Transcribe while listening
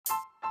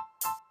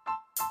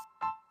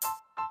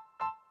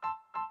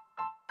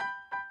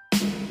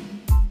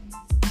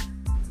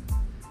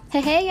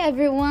Hey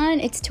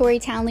everyone, it's Tori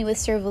Townley with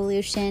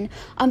Servolution.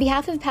 On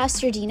behalf of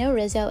Pastor Dino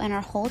Rizzo and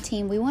our whole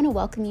team, we want to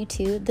welcome you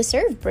to the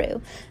Serve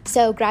Brew.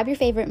 So grab your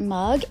favorite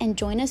mug and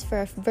join us for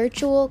a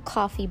virtual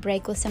coffee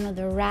break with some of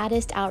the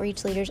raddest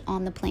outreach leaders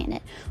on the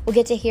planet. We'll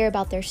get to hear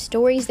about their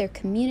stories, their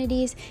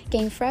communities,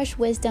 gain fresh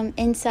wisdom,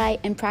 insight,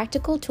 and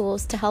practical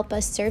tools to help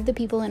us serve the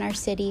people in our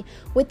city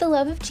with the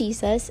love of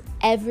Jesus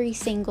every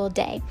single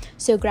day.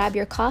 So grab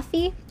your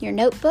coffee, your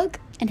notebook,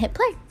 and hit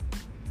play.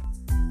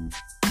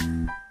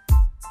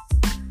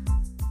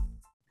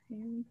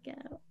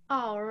 Go.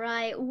 All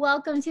right,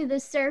 welcome to the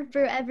Serve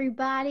Brew,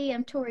 everybody.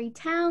 I'm Tori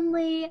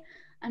Townley.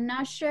 I'm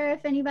not sure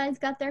if anybody's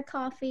got their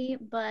coffee,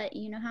 but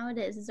you know how it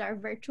is. It's our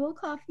virtual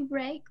coffee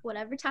break.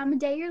 Whatever time of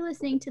day you're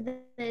listening to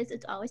this,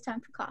 it's always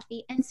time for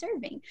coffee and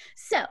serving.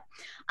 So,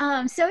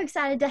 so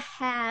excited to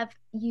have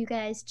you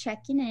guys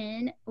checking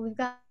in. We've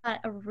got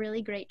a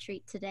really great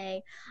treat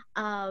today.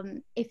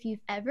 If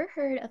you've ever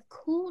heard of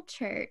Cool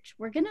Church,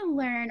 we're going to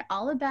learn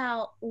all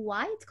about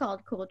why it's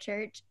called Cool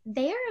Church.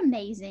 They are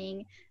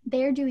amazing.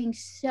 They're doing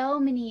so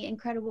many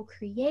incredible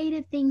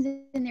creative things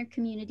in their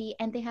community,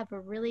 and they have a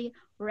really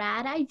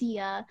rad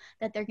idea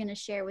that they're going to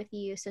share with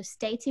you. So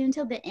stay tuned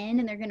till the end,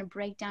 and they're going to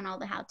break down all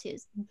the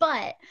how-tos.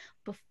 But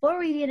before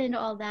we get into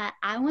all that,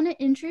 I want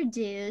to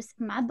introduce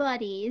my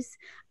buddies,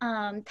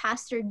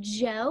 Pastor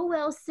Joe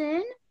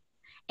Wilson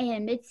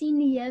and Mitzi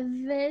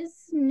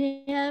Nieves.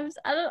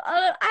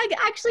 I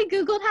actually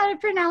Googled how to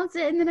pronounce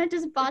it, and then I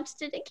just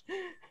botched it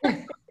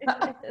again.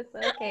 It's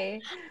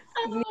okay.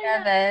 Oh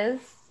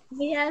Nieves.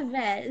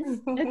 Nieves.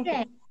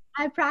 Okay.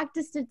 I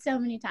practiced it so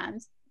many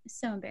times.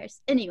 So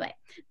embarrassed. Anyway,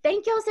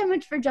 thank y'all so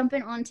much for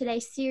jumping on today.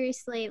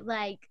 Seriously,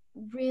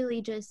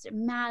 really just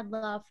mad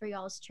love for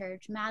y'all's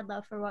church, mad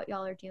love for what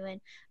y'all are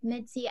doing.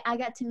 Mitzi, I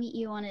got to meet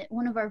you on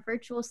one of our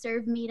virtual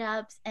serve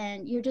meetups,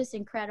 and you're just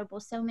incredible.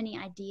 So many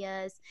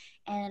ideas,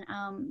 and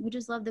we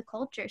just love the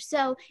culture.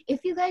 So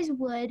if you guys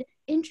would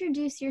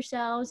introduce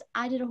yourselves.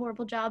 I did a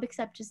horrible job,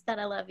 except just that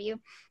I love you.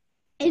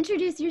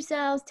 Introduce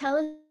yourselves, tell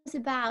us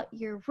about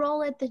your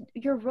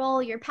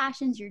role, your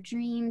passions, your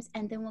dreams,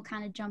 and then we'll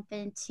kind of jump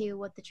into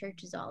what the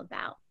church is all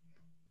about.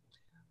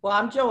 Well,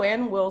 I'm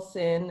Joanne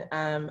Wilson.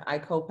 I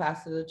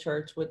co-pastor the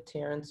church with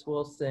Terrence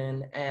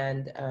Wilson,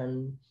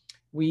 and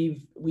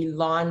we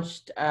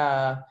launched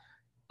a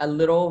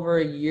little over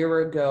a year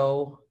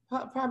ago.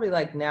 Probably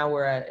like now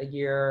we're at a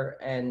year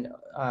and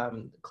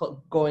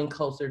going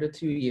closer to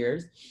 2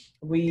 years.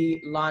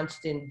 We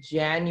launched in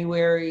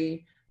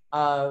January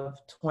of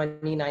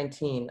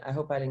 2019. I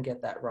hope I didn't get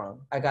that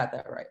wrong. I got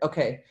that right.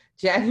 Okay,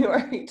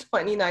 January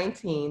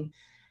 2019.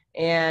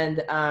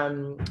 And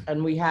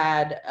we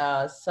had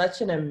such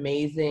an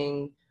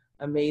amazing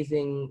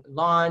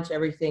launch.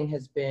 Everything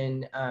has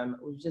been,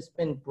 we've just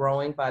been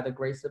growing by the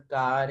grace of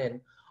God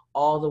and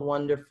all the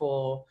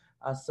wonderful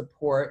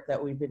support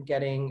that we've been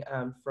getting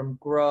from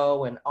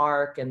Grow and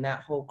ARC and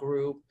that whole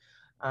group.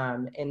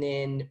 And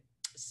then,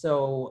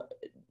 so,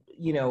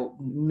 you know,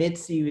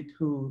 Mitzi,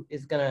 who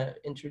is gonna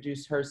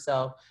introduce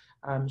herself,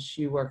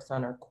 she works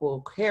on our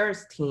Cool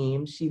Cares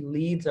team. She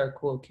leads our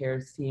Cool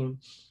Cares team.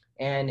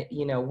 And,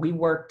 you know, we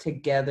work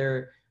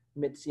together,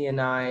 Mitzi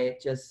and I,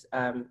 just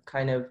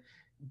kind of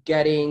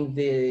getting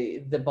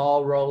the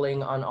ball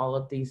rolling on all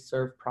of these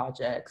serve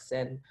projects.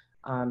 And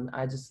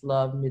I just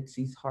love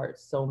Mitzi's heart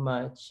so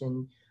much.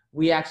 And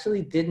we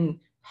actually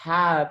didn't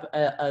have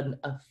an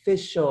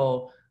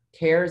official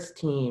cares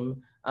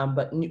team,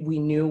 but we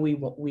knew we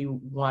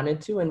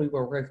wanted to, and we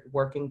were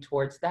working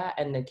towards that.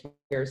 And the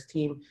cares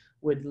team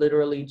would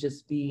literally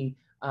just be,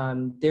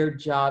 their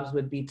jobs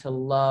would be to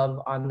love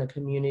on the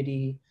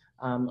community,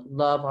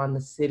 love on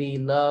the city,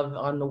 love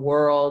on the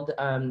world,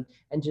 and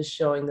just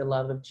showing the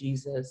love of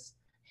Jesus,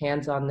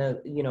 hands on the,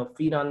 you know,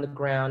 feet on the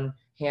ground,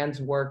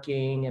 hands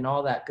working and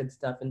all that good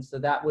stuff. And so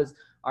that was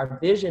our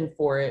vision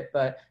for it.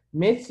 But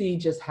Mitzi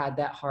just had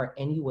that heart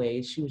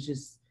anyway. She was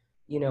just,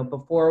 you know,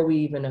 before we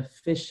even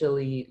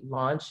officially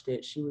launched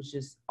it, she was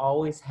just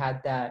always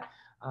had that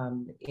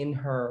in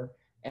her,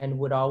 and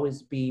would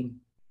always be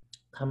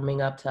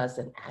coming up to us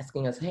and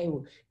asking us, hey,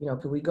 you know,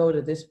 could we go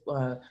to this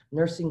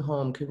nursing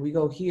home? Could we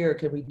go here?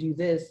 Could we do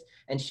this?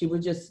 And she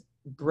would just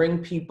bring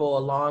people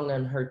along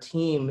on her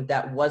team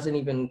that wasn't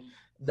even,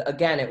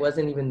 again, it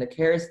wasn't even the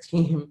cares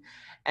team.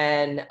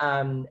 And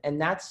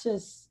that's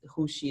just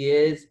who she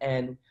is.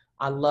 And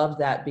I love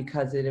that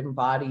because it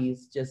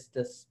embodies just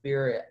the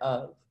spirit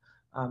of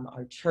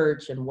our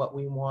church and what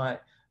we want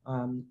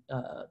to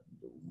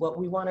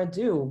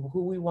do,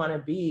 who we want to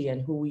be,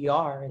 and who we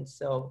are. And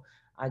so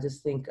I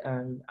just think,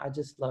 I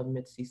just love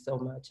Mitzi so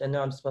much. I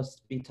know I'm supposed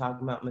to be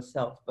talking about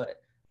myself,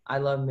 but I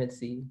love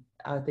Mitzi.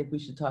 I think we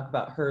should talk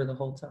about her the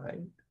whole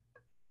time.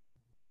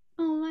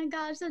 Oh my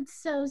gosh,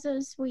 that's so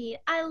sweet.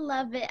 I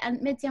love it.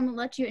 And Mitzi, I'm gonna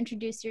let you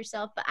introduce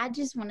yourself, but I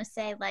just want to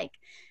say, like,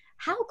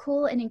 how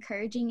cool and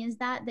encouraging is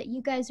that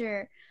you guys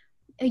are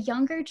a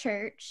younger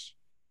church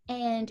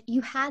and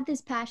you had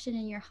this passion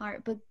in your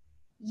heart, but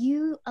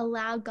you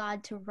allowed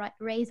God to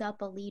raise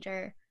up a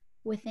leader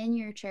within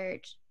your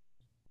church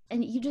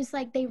and you just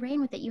like, they ran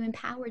with it. You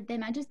empowered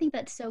them. I just think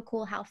that's so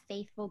cool how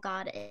faithful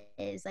God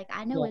is. Like,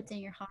 I know Yeah. what's in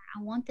your heart.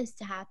 I want this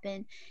to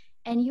happen.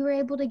 And you were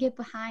able to get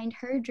behind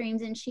her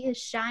dreams, and she is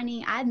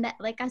shining.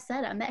 Like I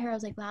said, I met her. I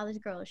was like, wow, this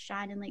girl is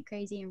shining like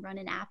crazy and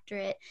running after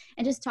it.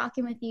 And just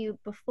talking with you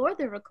before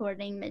the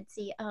recording,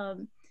 Mitzi,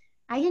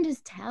 I can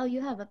just tell you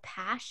have a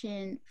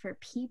passion for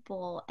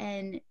people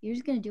and you're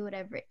just going to do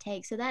whatever it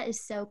takes. So that is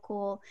so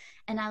cool.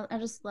 And I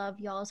just love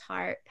y'all's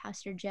heart,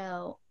 Pastor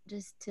Joe,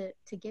 just to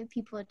give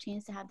people a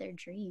chance to have their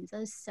dreams.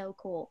 That is so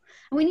cool.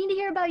 And we need to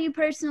hear about you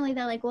personally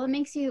though. Like what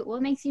makes you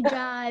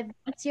drive?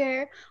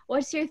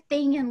 What's your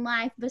thing in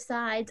life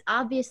besides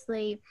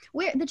obviously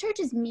where the church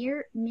is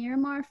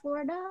Miramar,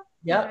 Florida?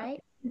 Is that Yep. right?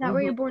 Is that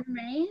where you're born and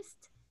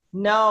raised?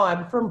 No,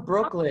 I'm from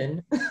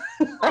Brooklyn.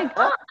 Oh my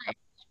God.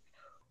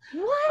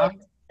 What?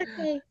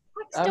 Okay.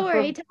 Quick I'm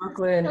story. from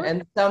Brooklyn,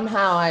 and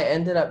somehow I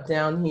ended up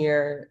down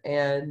here,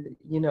 and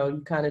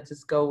you kind of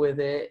just go with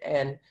it.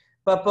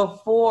 But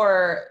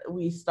before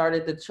we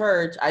started the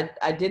church,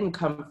 I didn't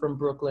come from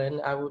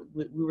Brooklyn.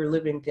 We were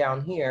living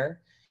down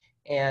here,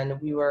 and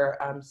we were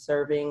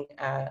serving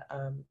at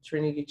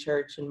Trinity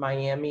Church in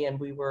Miami, and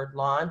we were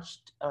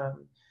launched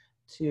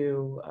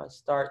to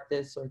start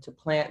this or to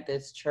plant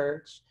this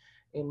church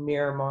in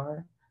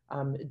Miramar.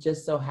 It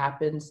just so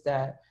happens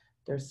that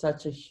there's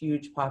such a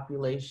huge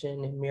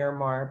population in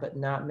Miramar, but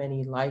not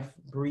many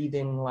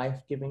life-breathing,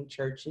 life-giving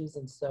churches.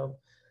 And so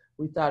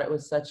we thought it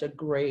was such a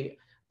great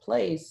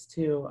place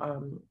to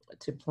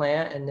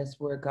plant, and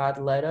that's where God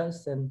led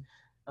us. And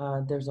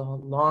there's a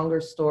longer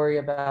story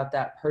about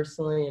that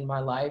personally in my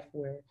life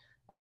where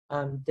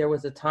there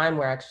was a time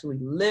where I actually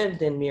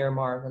lived in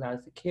Miramar when I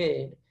was a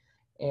kid.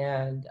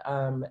 And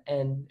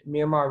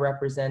Miramar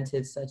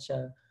represented such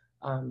a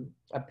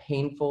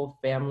painful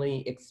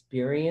family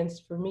experience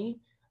for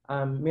me.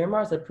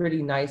 Miramar is a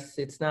pretty nice.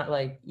 It's not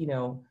like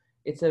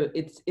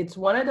it's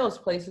one of those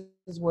places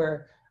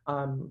where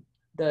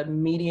the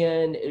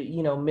median,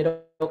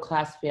 middle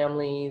class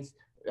families,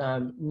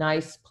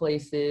 nice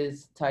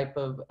places type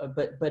of,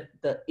 but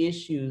the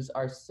issues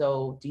are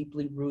so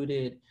deeply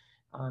rooted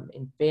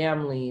in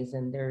families,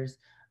 and there's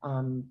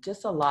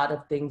just a lot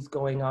of things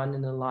going on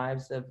in the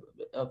lives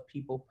of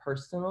people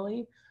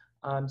personally.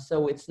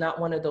 So it's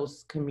not one of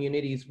those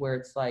communities where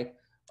it's like,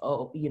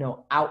 oh,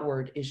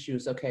 outward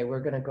issues. Okay, we're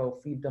going to go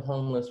feed the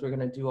homeless. We're going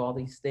to do all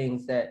these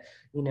things that,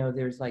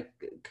 there's like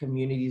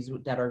communities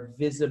that are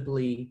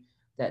visibly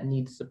that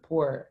need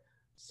support.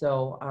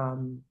 So,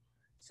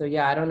 so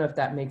yeah, I don't know if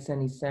that makes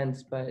any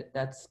sense, but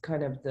that's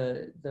kind of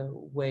the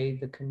way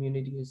the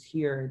community is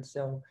here. And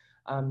so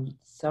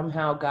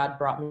somehow God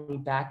brought me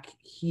back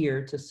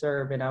here to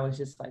serve. And I was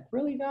just like,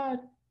 really, God?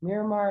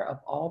 Miramar of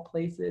all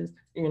places,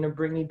 you're going to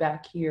bring me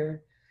back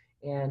here?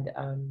 And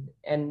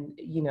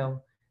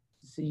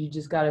so you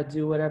just got to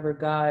do whatever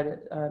God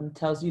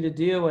tells you to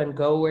do and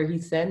go where he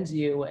sends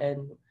you.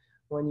 And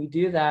when you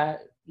do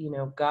that,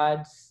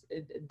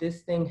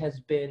 this thing has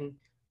been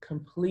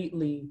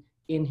completely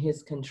in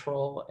his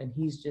control, and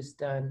he's just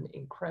done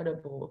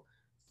incredible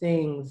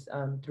things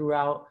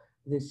throughout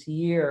this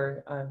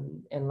year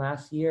and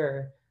last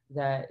year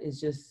that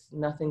is just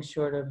nothing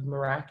short of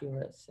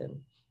miraculous, and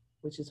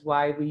which is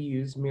why we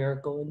use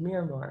Miracle in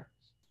Miramar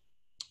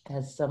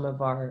as some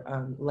of our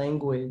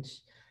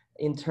language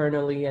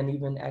internally and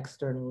even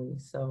externally.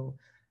 So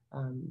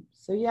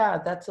yeah,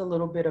 that's a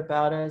little bit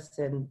about us.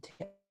 And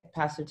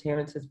Pastor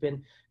Terrence has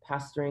been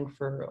pastoring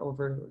for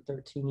over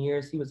 13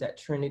 years. He was at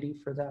Trinity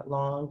for that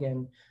long,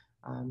 and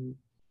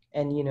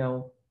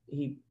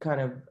he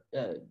kind of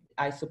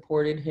I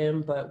supported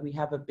him, but we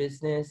have a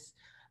business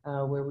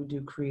where we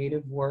do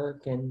creative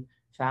work and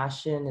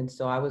fashion, and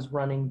so I was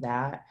running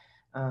that,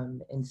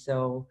 and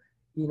so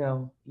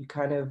you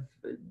kind of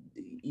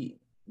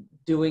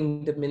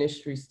doing the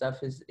ministry stuff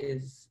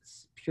is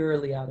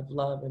purely out of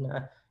love,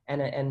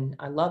 and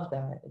I love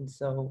that, and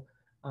so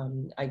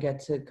I get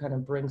to kind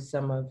of bring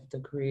some of the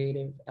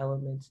creative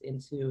elements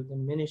into the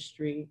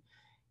ministry,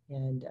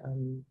 and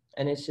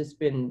it's just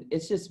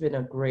been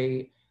a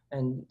great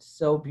and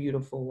so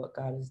beautiful what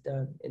God has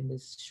done in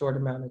this short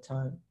amount of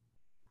time.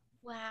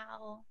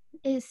 Wow.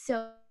 It is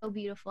so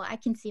beautiful. I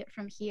can see it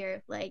from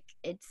here. Like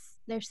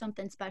there's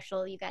something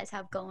special you guys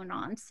have going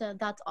on. So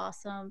that's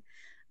awesome.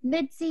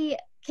 Mitzi,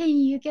 can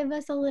you give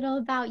us a little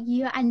about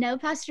you? I know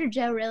Pastor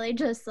Joe really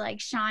just like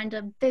shined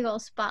a big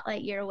old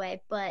spotlight your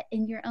way, but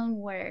in your own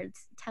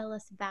words, tell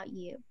us about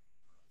you.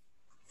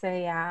 So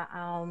yeah,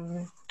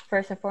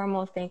 first and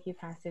foremost, thank you,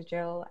 Pastor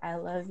Joe. I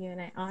love you and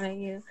I honor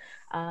you.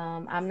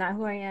 I'm not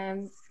who I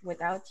am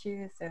without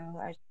you, so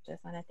I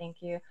just want to thank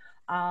you.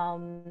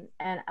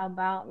 And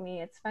about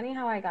me, it's funny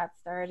how I got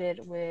started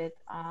with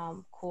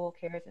Cool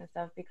Cares and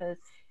stuff, because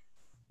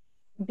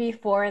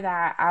before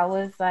that, I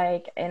was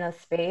like in a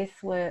space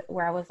where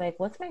I was like,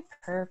 what's my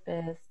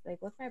purpose? Like,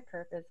 what's my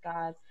purpose,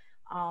 God?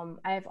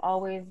 I've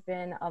always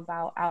been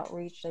about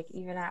outreach. Like,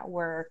 even at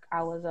work,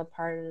 I was a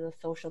part of the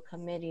social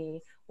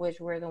committee, which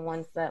were the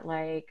ones that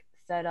like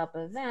set up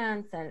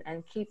events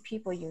and keep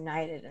people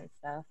united and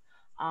stuff.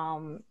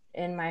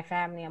 In my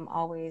family, I'm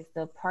always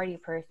the party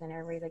person.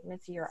 Everybody's like,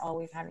 Mitzi, you're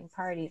always having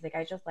parties. Like,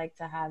 I just like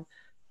to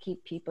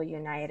keep people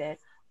united.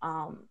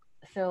 Um,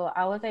 so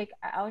I was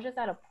just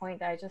at a point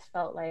that I just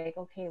felt like,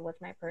 okay,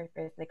 what's my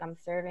purpose? Like, I'm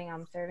serving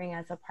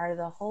as a part of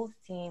the host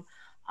team.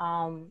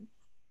 Um,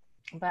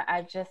 but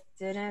I just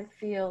didn't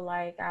feel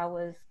like I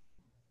was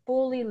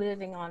fully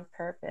living on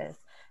purpose.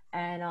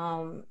 And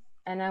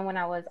then when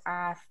I was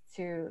asked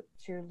to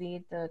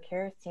lead the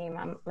cares team,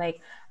 I'm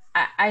like,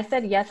 I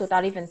said yes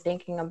without even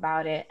thinking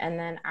about it. And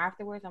then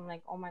afterwards, I'm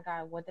like, oh my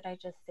God, what did I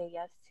just say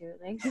yes to?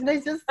 Like, did I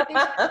just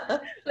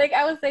like,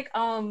 I was like,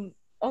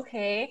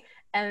 okay.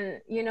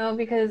 And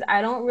because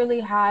I don't really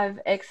have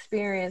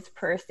experience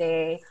per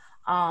se.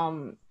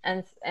 And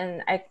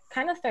I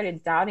kind of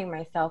started doubting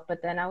myself,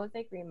 but then I was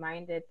like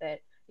reminded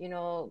that,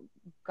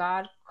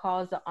 God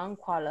calls the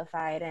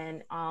unqualified,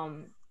 and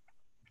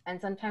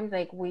sometimes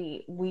like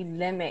we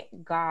limit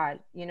God.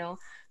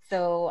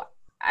 So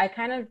I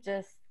kind of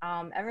just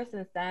ever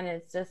since then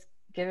it's just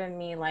given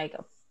me like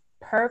a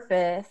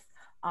purpose,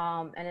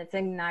 and it's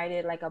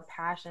ignited like a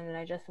passion, and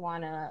I just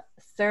want to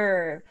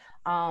serve.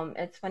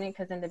 It's funny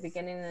because in the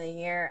beginning of the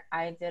year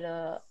I did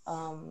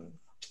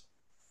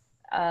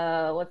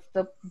what's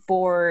the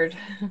board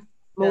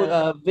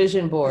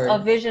Vision board. a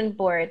vision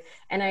board,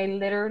 and I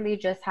literally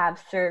just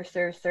have serve,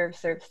 serve, serve,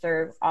 serve,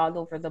 serve all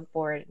over the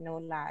board, no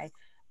lie.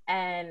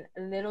 And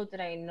little did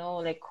I know,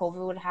 like,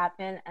 COVID would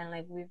happen, and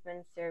like we've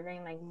been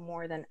serving like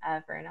more than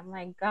ever. And I'm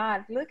like,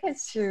 God, look at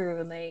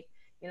you, like,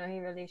 He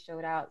really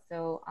showed out.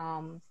 So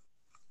I'm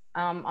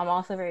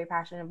also very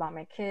passionate about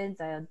my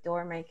kids. I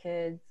adore my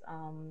kids.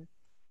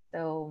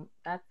 So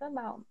that's a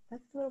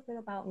little bit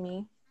about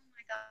me. Oh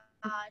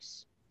my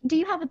gosh. Do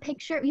you have a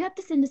picture? You have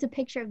to send us a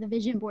picture of the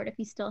vision board if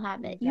you still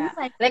have it. You Yeah,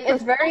 like like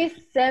it's very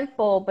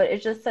simple, but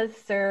it just says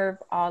serve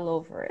all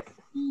over it.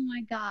 oh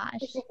my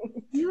gosh.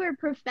 You were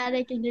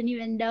prophetic and didn't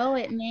even know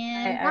it,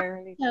 man. I That's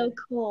really so did.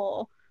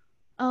 cool.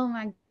 Oh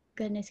my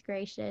goodness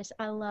gracious.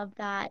 I love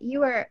that.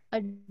 You are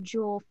a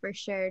jewel for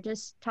sure.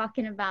 Just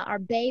talking about our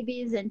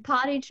babies and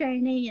potty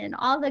training and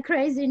all the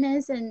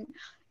craziness, and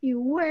you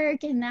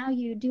work and now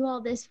you do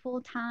all this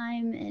full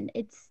time, and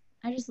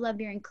I just love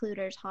your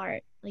includer's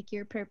heart. Like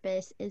your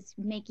purpose is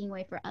making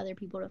way for other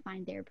people to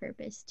find their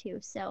purpose too.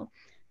 So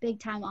big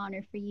time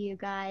honor for you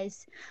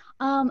guys.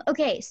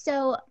 Okay,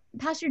 so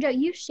Pastor Joe,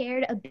 you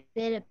shared a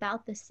bit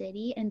about the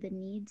city and the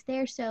needs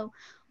there. So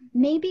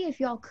maybe if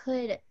y'all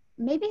could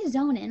maybe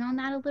zone in on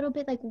that a little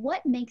bit, like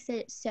what makes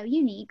it so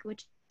unique,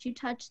 which you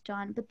touched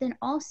on, but then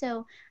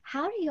also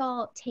how do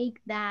y'all take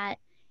that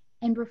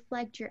and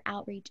reflect your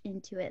outreach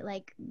into it?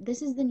 Like,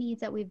 this is the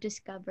needs that we've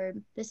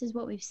discovered, this is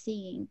what we've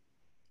seen,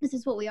 this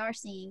is what we are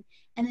seeing,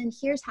 and then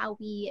here's how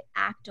we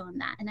act on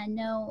that. And I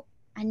know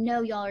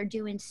y'all are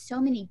doing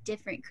so many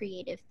different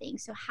creative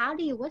things. So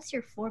what's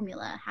your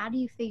formula? How do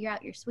you figure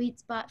out your sweet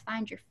spot,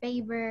 find your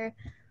favor?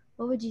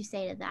 What would you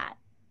say to that?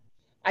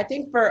 I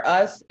think for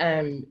us,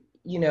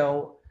 you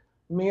know,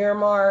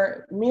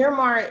 Miramar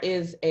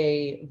is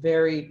a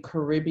very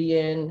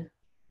Caribbean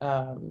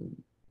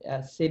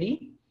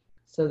city.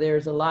 So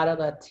there's a lot of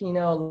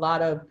Latino, a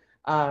lot of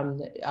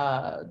um,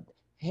 uh,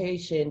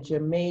 Haitian,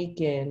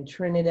 Jamaican,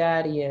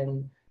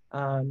 Trinidadian,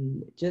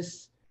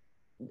 just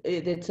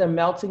it's a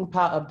melting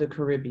pot of the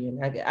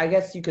Caribbean. I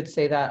guess you could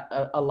say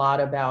that a lot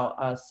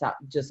about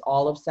just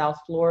all of South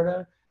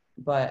Florida,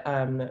 but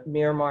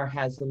Miramar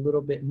has a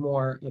little bit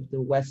more of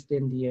the West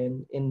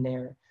Indian in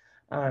there.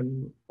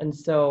 And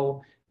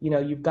so,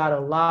 you've got a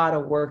lot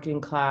of working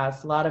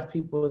class, a lot of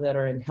people that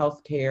are in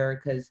healthcare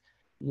because,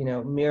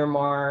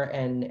 Miramar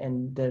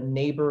and the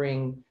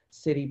neighboring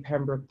city,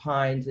 Pembroke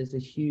Pines, is a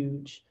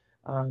huge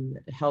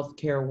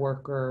healthcare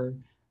worker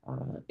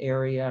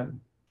area.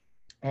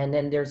 And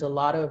then there's a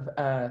lot of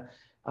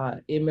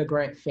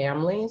immigrant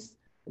families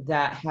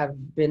that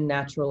have been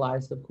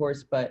naturalized, of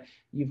course, but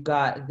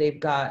they've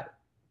got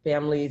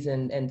families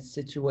and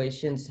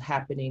situations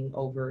happening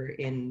over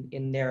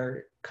in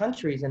their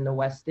countries in the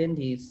West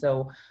Indies.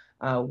 So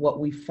what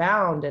we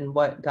found and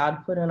what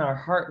God put in our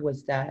heart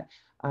was that,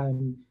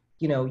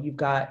 you've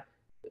got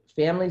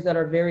families that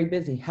are very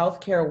busy,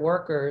 healthcare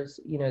workers,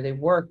 they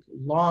work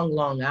long,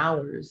 long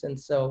hours. And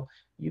so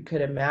you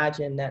could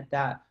imagine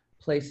that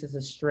places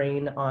a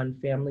strain on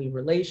family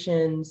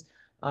relations.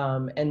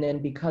 And then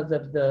because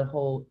of the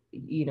whole,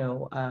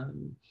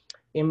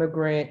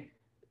 immigrant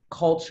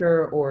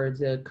culture or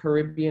the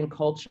Caribbean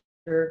culture,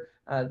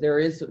 there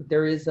is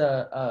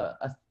a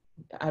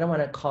I don't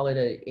want to call it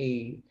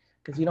a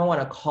because you don't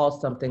want to call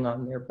something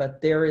on there,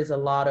 but there is a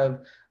lot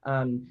of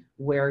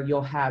where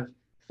you'll have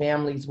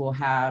families will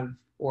have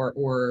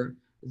or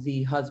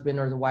the husband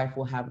or the wife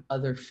will have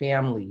other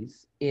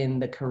families in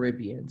the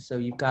Caribbean. So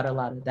you've got a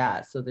lot of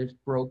that. So there's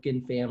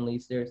broken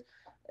families. There's,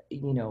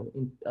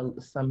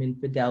 some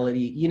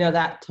infidelity.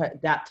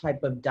 That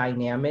type of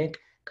dynamic,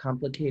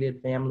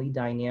 complicated family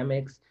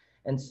dynamics.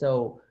 And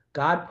so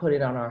God put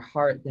it on our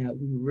heart that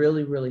we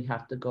really, really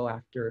have to go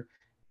after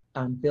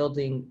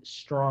building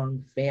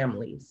strong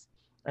families.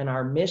 And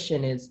our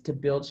mission is to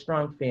build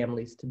strong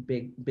families, to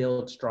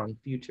build strong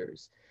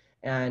futures.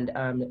 And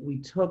we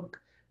took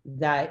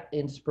that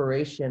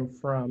inspiration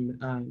from,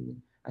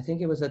 I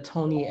think it was a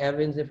Tony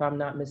Evans, if I'm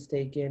not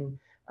mistaken,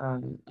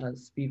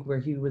 speak where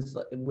he was,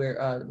 where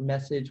a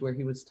message where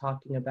he was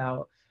talking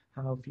about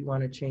how if you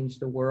want to change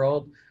the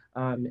world,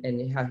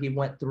 and how he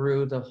went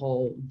through the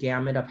whole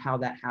gamut of how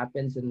that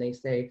happens. And they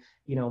say,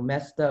 you know,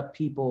 messed up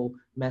people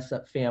mess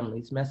up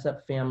families, mess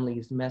up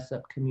families, mess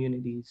up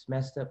communities,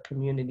 messed up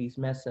communities,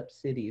 mess up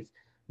cities,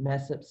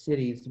 mess up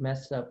cities,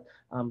 mess up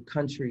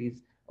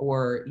countries,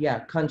 or yeah,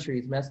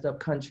 countries, messed up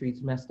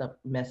countries, mess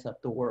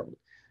up the world.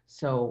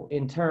 So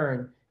in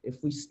turn,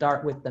 if we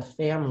start with the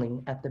family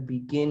at the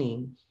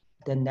beginning,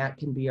 then that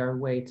can be our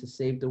way to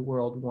save the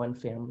world one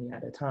family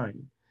at a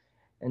time.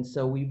 And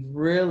so we've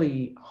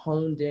really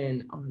honed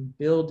in on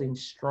building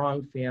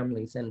strong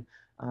families. And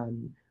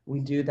we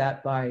do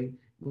that by,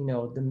 you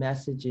know, the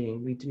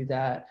messaging. We do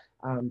that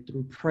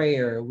through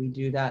prayer. We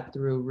do that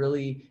through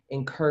really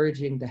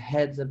encouraging the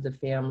heads of the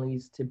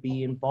families to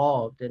be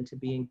involved and to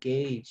be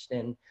engaged.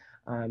 And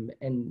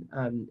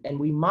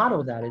we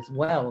model that as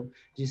well,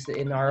 just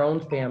in our own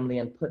family,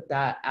 and put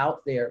that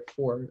out there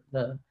for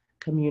the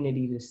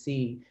community to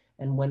see.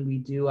 And when we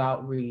do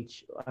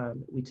outreach,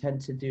 we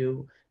tend to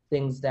do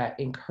things that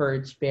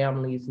encourage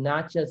families,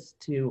 not just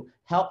to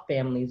help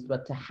families,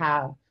 but to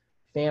have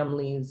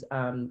families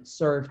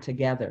serve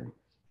together.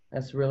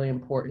 That's really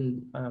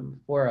important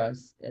for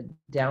us,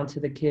 down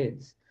to the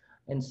kids.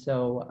 And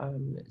so,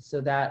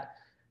 so that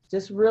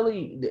just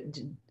really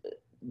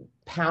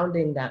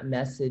pounding that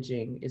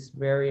messaging is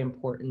very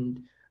important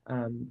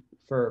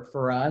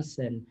for us.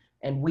 And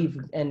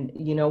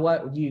you know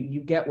what, you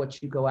get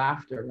what you go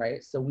after,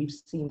 right? So we've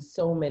seen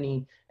so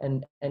many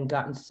and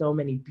gotten so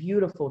many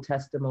beautiful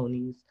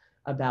testimonies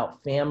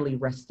about family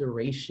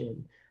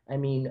restoration. I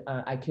mean,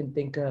 I can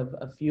think of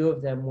a few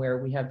of them where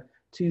we have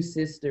two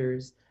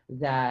sisters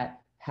that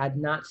had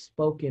not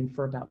spoken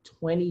for about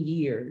 20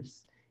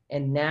 years,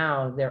 and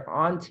now they're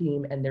on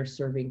team and they're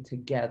serving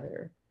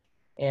together.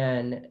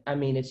 And I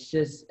mean, it's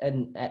just,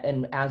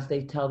 and as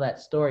they tell that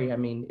story, I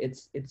mean,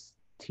 it's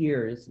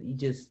tears. You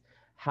just,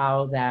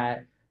 how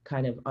that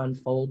kind of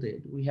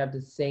unfolded. We have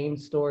the same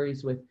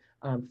stories with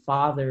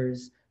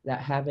fathers that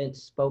haven't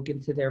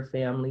spoken to their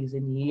families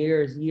in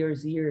years.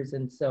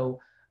 And so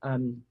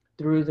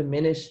through the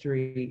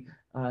ministry,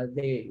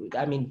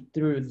 I mean,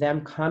 through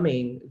them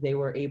coming, they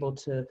were able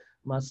to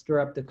muster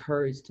up the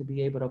courage to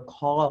be able to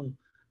call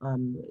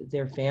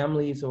their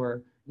families.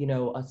 Or, you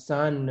know, a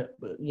son,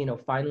 you know,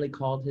 finally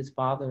called his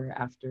father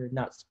after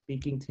not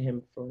speaking to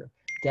him for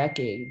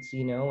decades,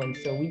 you know. And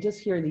so we just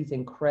hear these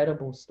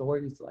incredible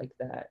stories like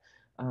that.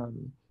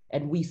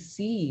 And we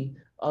see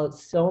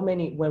so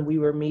many, when we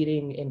were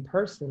meeting in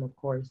person, of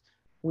course,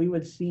 we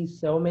would see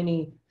so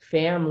many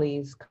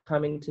families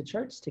coming to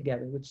church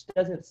together, which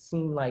doesn't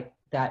seem like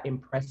that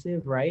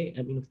impressive, right?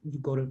 I mean, if you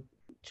go to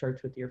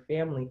church with your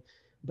family,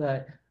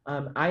 but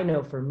I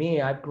know for me,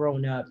 I've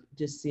grown up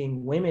just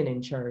seeing women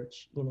in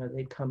church. You know,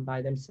 they'd come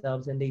by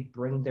themselves and they'd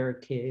bring their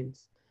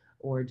kids,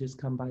 or just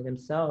come by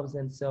themselves.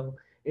 And so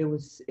it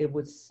was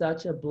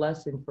such a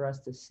blessing for us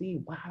to see,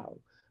 wow,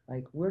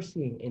 like we're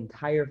seeing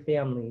entire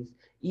families,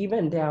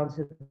 even down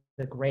to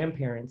the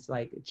grandparents,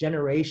 like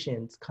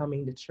generations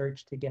coming to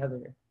church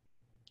together.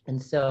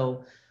 And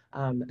so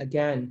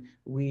again,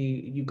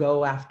 you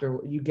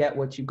get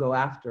what you go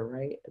after,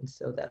 right? And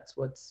so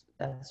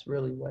that's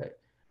really what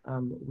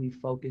we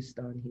focused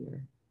on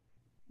here.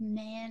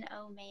 Man,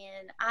 oh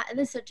man,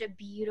 this is such a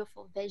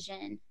beautiful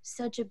vision.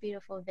 Such a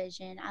beautiful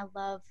vision. I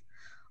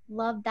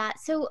love that.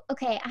 So,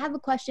 okay, I have a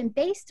question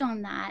based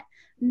on that.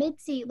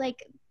 Mitzi,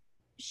 like,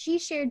 she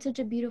shared such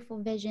a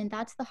beautiful vision.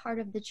 That's the heart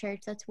of the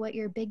church. That's what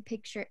your big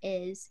picture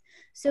is.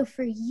 So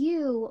for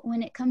you,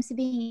 when it comes to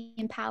being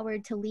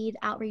empowered to lead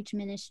outreach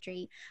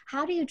ministry,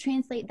 how do you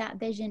translate that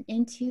vision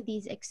into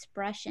these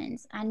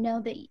expressions? I know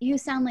that you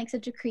sound like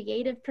such a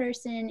creative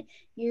person.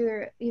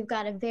 You've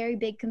got a very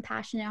big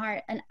compassionate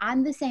heart, and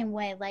I'm the same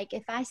way. Like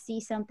if I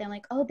see something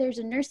like, oh, there's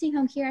a nursing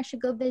home here, I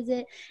should go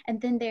visit, and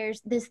then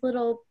there's this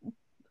little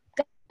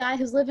guy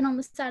who's living on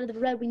the side of the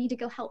road, we need to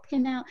go help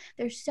him out.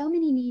 There's so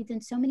many needs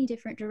and so many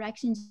different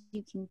directions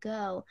you can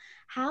go.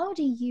 How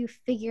do you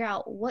figure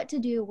out what to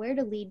do, where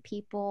to lead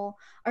people?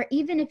 Or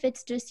even if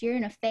it's just you're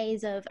in a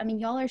phase of, I mean,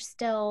 y'all are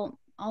still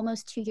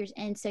almost 2 years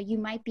in, so you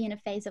might be in a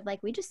phase of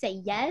like, we just say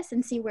yes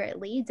and see where it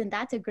leads, and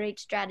that's a great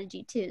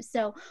strategy too.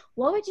 So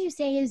what would you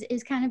say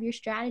is kind of your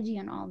strategy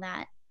on all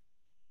that?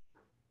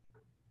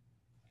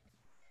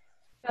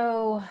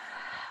 So,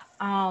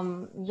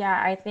 yeah,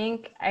 I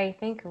think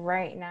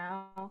right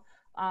now,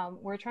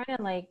 we're trying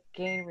to like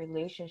gain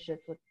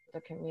relationships with the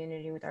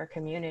community, with our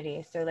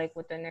community. So like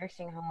with the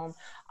nursing home,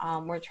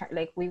 we're trying,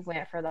 like we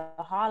went for the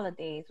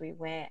holidays, we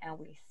went and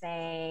we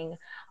sang,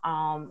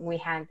 we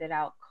handed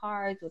out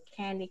cards with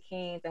candy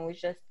canes, and we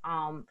just,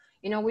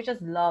 we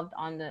just loved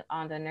on the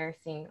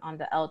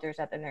elders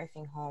at the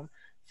nursing home.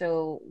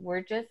 So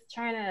we're just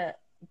trying to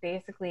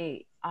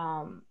basically,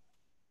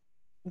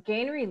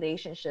 gain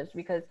relationships,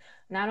 because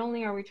not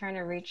only are we trying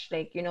to reach,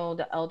 like, you know,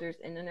 the elders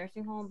in the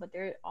nursing home, but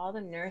they're all the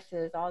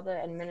nurses, all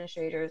the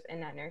administrators in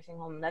that nursing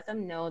home. Let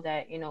them know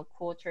that, you know,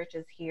 Cool Church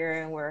is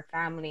here and we're a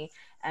family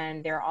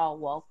and they're all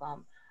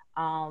welcome.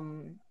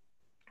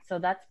 So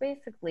that's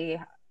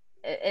basically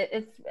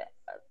it's,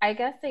 I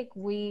guess, like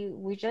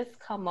we just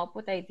come up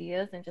with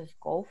ideas and just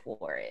go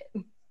for it.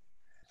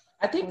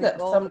 I think We that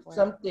go for it.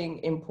 something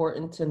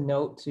important to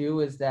note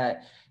too is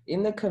that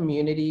in the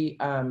community,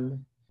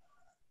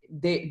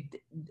 they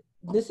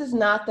this is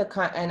not the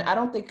kind, and I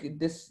don't think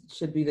this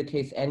should be the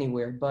case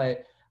anywhere,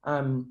 but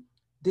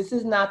this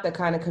is not the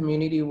kind of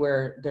community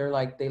where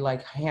they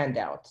like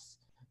handouts,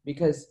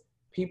 because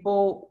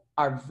people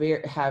are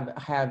very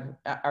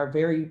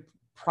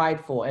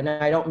prideful, and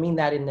I don't mean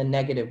that in a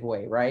negative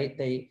way, right?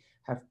 They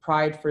have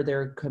pride for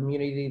their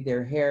community,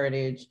 their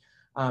heritage.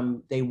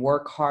 They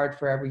work hard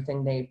for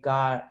everything they've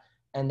got,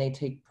 and they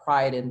take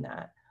pride in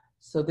that.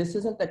 So this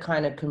isn't the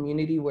kind of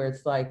community where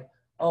it's like,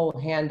 oh,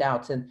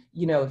 handouts. And,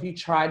 you know, if you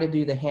try to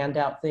do the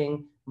handout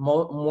thing,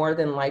 more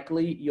than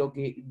likely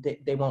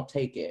they won't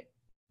take it.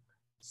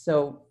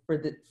 So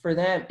for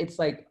them, it's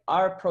like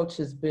our approach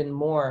has been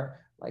more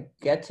like,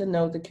 get to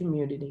know the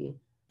community,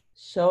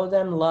 show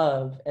them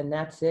love, and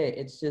that's it.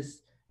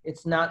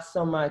 It's not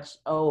so much,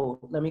 oh,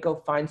 let me go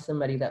find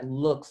somebody that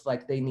looks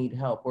like they need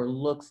help or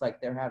looks like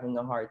they're having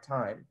a hard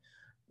time,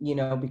 you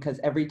know,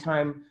 because every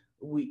time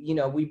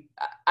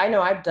I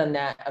know I've done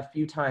that a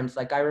few times.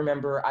 Like, I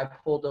remember I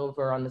pulled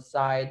over on the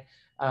side,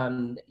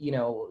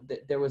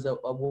 there was a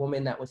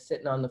woman that was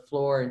sitting on the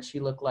floor, and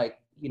she looked like,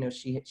 you know,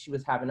 she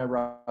was having a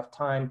rough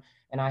time,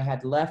 and I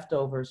had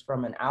leftovers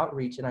from an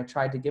outreach, and I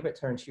tried to give it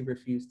to her, and she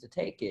refused to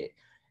take it.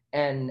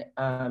 And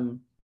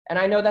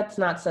I know that's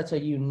not such a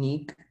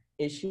unique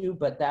issue,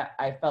 but that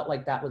I felt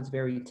like that was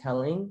very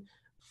telling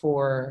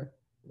for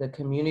the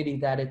community,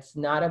 that it's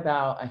not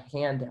about a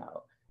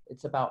handout.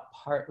 It's about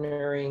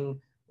partnering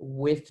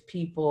with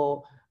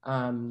people,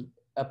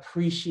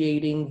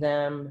 appreciating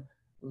them,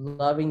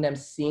 loving them,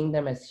 seeing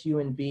them as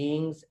human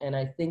beings. And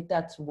I think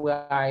that's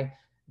why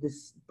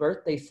this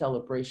birthday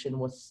celebration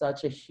was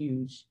such a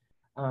huge,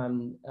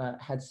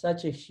 had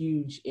such a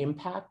huge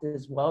impact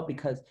as well,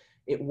 because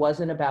it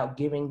wasn't about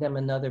giving them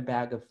another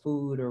bag of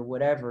food or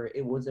whatever.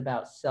 It was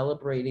about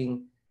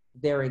celebrating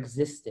their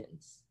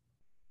existence,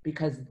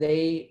 because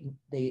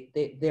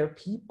they're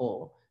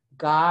people.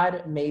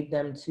 God made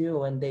them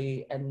too, and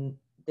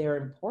they're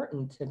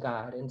important to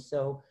God. And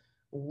so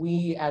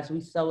as we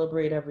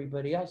celebrate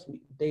everybody else,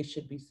 they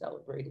should be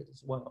celebrated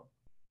as well.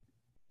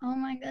 Oh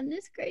my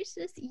goodness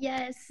gracious.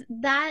 Yes,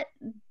 that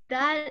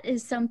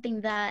is something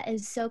that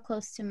is so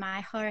close to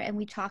my heart, and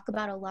we talk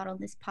about a lot on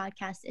this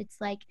podcast. It's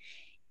like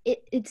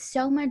it's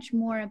so much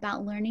more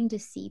about learning to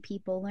see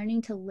people,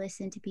 learning to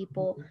listen to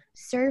people.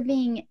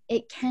 Serving,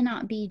 it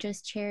cannot be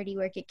just charity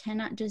work. It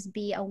cannot just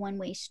be a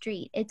one-way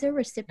street. It's a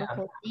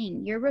reciprocal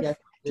thing. You're reflecting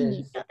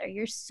each other.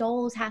 Your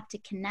souls have to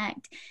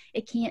connect.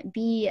 It can't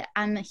be,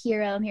 I'm a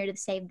hero, I'm here to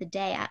save the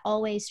day. I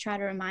always try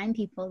to remind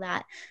people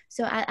that.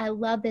 So I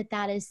love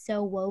that is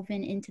so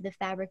woven into the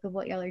fabric of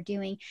what y'all are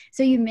doing.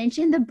 So you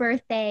mentioned the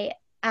birthday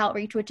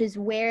outreach, which is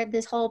where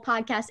this whole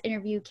podcast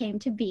interview came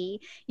to be.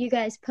 You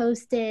guys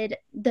posted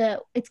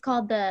it's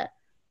called the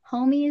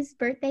Homies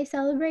Birthday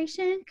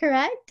Celebration,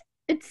 correct?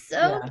 It's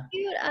so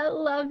cute. I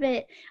love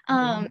it.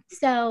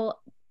 So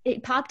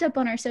it popped up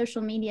on our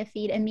social media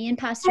feed, and me and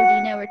Pastor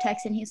Dino were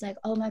texting. He's like,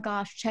 oh my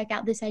gosh, check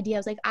out this idea. I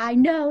was like, I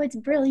know, it's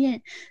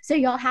brilliant. So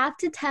y'all have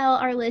to tell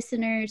our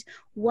listeners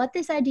what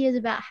this idea is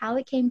about, how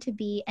it came to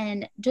be,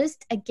 and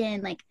just,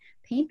 again, like,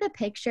 paint the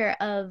picture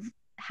of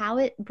how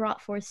it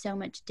brought forth so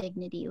much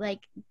dignity.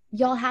 Like,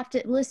 y'all have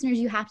to, listeners,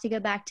 you have to go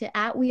back to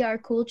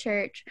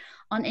 @WeAreCoolChurch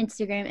on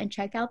Instagram and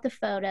check out the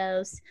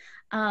photos.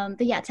 But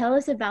yeah, tell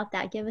us about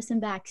that. Give us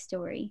some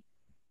backstory.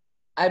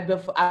 I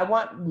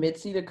want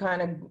Mitzi to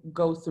kind of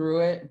go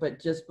through it, but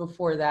just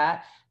before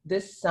that,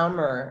 this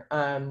summer,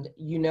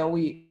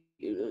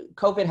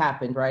 COVID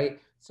happened, right?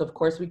 So of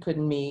course we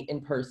couldn't meet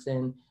in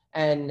person.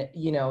 And,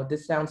 you know,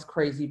 this sounds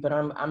crazy, but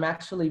I'm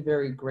actually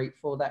very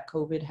grateful that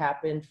COVID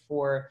happened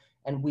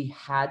and we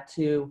had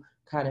to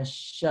kind of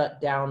shut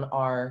down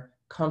our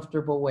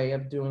comfortable way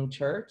of doing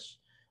church,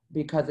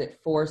 because it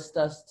forced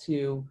us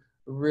to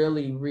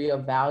really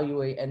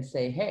reevaluate and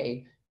say,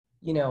 hey,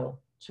 you know,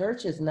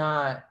 church is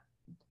not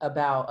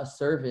about a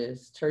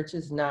service. Church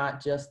is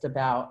not just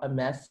about a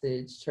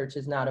message. Church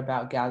is not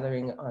about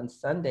gathering on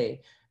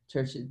Sunday.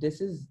 Church, this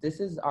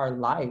is our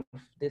life.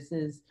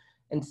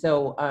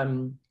 So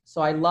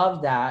I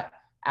love that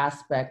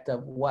aspect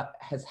of what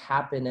has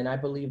happened. And I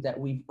believe that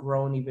we've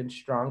grown even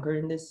stronger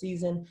in this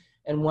season.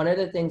 And one of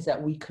the things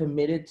that we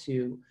committed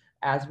to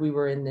as we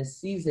were in this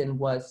season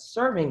was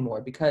serving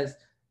more, because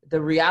the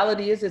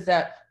reality is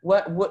that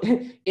what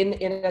in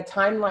a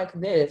time like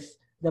this,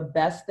 the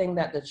best thing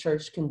that the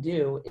church can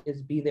do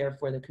is be there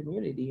for the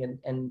community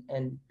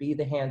and be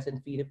the hands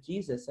and feet of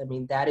Jesus. I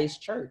mean, that is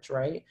church,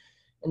 right?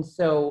 And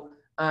so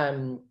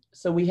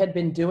we had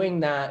been doing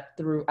that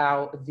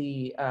throughout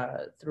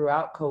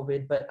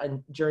COVID, but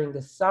during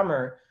the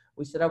summer,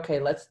 we said, okay,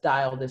 let's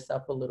dial this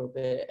up a little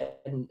bit.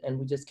 And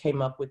we just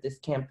came up with this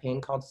campaign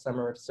called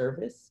Summer of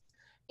Service.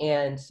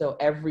 And so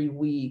every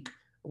week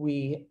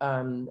we,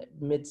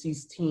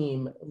 Mitzi's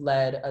team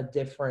led a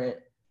different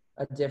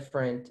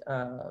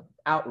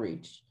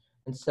outreach.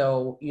 And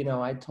so, you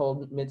know, I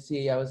told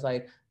Mitzi, I was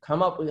like,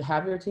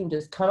 have your team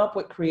just come up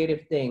with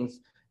creative things,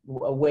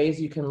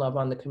 ways you can love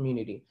on the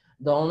community.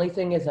 The only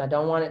thing is I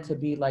don't want it to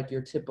be like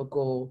your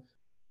typical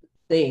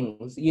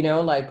things, you know,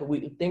 like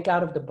we think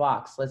out of the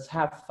box. Let's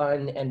have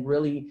fun and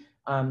really,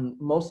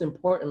 most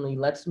importantly,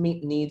 let's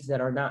meet needs that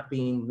are not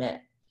being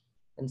met.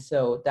 And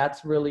so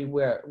that's really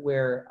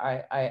where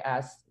I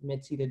asked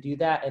Mitzi to do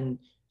that, and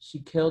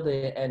she killed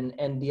it.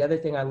 And the other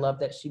thing I love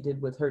that she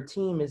did with her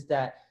team is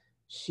that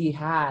she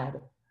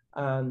had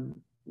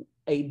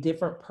a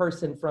different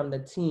person from the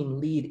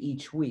team lead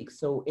each week.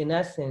 So in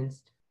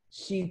essence,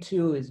 she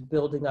too is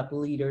building up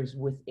leaders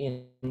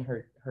within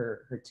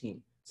her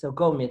team. So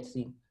go,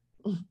 Mitzi.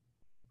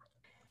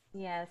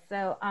 Yeah,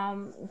 so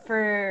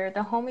for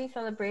the homie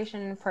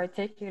celebration in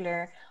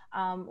particular,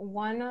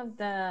 one of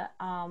the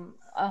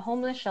a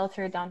homeless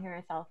shelter down here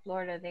in South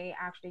Florida, they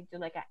actually do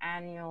like an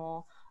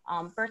annual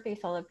birthday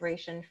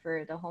celebration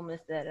for the homeless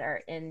that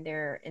are in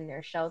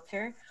their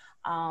shelter.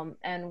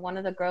 And one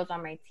of the girls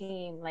on my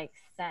team like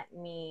sent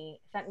me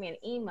an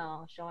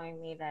email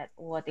showing me that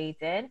what they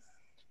did.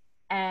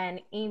 And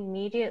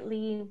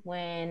immediately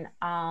when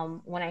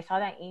I saw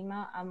that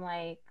email, I'm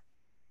like,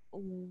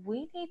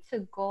 we need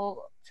to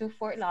go to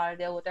Fort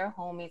Lauderdale with our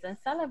homies and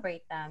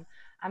celebrate them.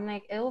 I'm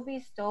like, it will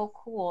be so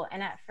cool.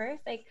 And at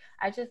first, like,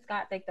 I just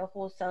got like the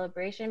whole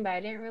celebration, but I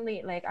didn't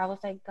really like, I was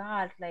like,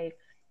 God, like,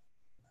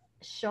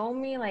 show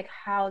me like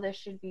how this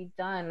should be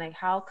done. Like,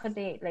 how could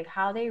they, like,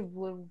 how they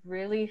would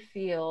really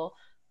feel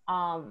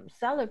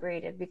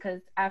celebrated. Because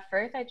at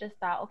first I just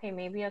thought, okay,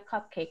 maybe a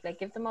cupcake, like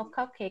give them a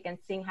cupcake and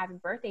sing happy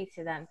birthday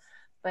to them.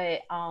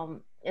 But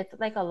it's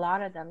like a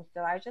lot of them.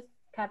 So I just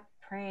kept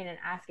praying and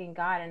asking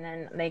God, and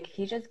then like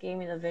he just gave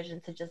me the vision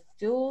to just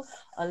do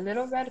a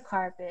little red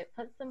carpet,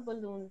 put some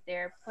balloons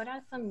there, put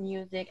on some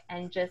music,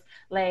 and just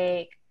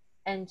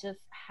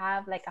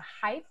have like a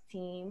hype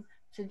team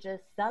to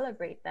just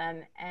celebrate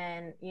them.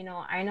 And you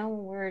know, I know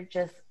we're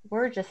just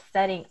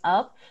setting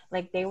up,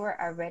 like they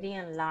were already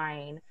in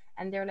line,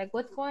 and they're like,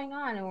 what's going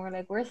on? And we're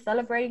like, we're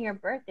celebrating your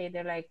birthday.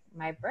 They're like,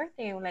 my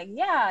birthday? And we're like,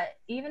 yeah,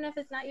 even if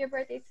it's not your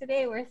birthday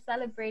today, we're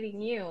celebrating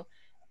you.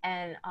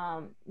 And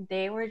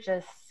they were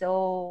just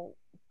so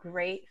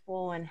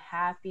grateful and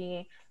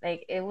happy.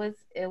 Like it was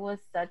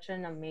such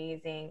an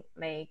amazing,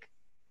 like,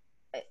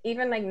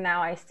 even like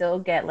now I still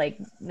get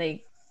like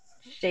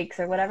shakes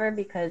or whatever,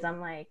 because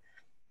I'm like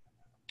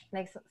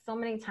so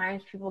many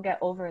times people get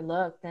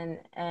overlooked,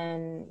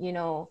 and you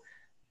know,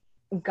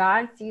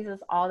 God sees us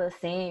all the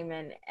same,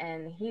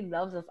 and he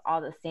loves us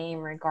all the same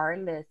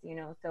regardless, you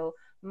know. So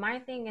my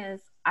thing is,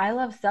 I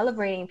love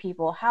celebrating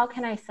people. How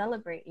can I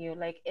celebrate you?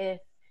 Like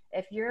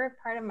if you're a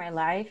part of my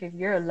life, if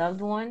you're a loved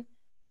one,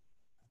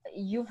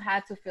 you've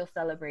had to feel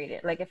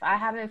celebrated. Like if I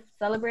haven't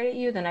celebrated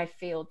you, then I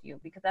failed you,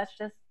 because that's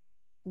just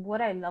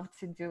what I love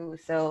to do.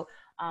 So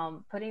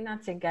putting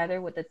that together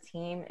with the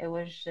team, it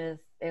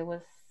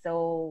was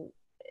so,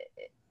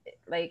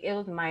 like, it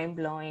was mind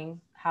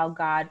blowing how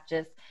God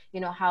just,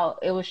 you know, how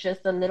it was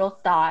just a little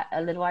thought,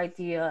 a little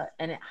idea,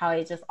 and how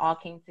it just all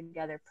came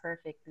together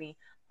perfectly.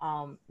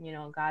 You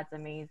know, God's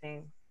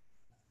amazing.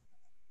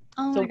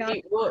 Oh So my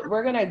God.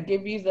 we're gonna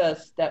give you the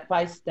step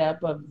by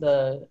step of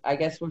the. I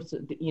guess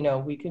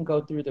we can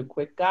go through the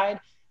quick guide,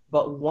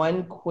 but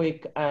one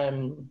quick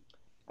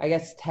I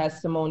guess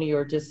testimony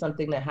or just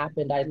something that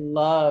happened. I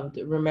loved.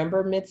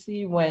 Remember,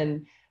 Mitzi,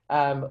 when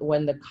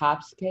the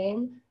cops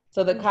came?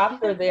 So the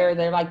cops are there.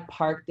 They're like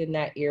parked in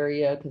that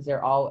area because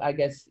they're all. I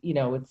guess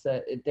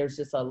there's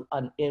just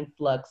an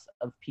influx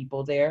of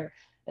people there,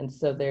 and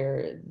so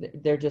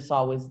they're just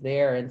always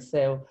there, and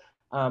so.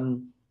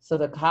 So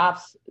the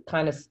cops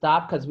kind of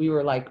stopped because we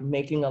were like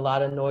making a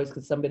lot of noise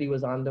because somebody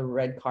was on the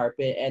red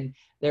carpet, and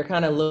they're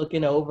kind of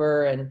looking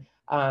over, and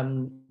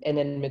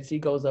then Mitzi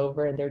goes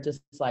over and they're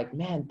just like,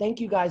 man, thank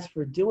you guys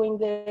for doing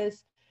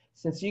this.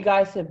 Since you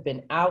guys have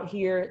been out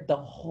here, the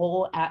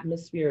whole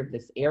atmosphere of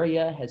this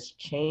area has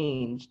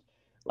changed.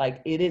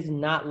 Like it is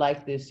not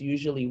like this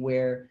usually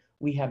where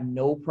we have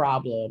no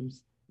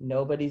problems.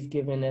 Nobody's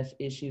giving us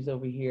issues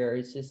over here.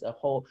 It's just a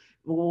whole,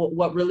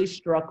 what really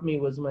struck me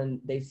was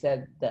when they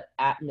said the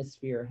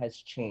atmosphere has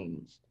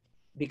changed,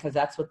 because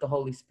that's what the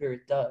Holy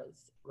Spirit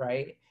does,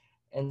 right?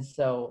 And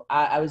so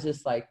I was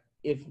just like,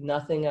 if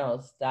nothing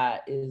else,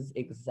 that is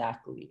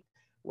exactly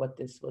what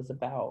this was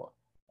about.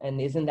 And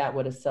isn't that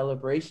what a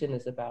celebration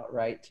is about,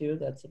 right, too?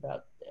 That's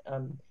about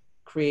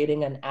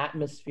creating an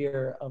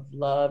atmosphere of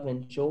love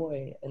and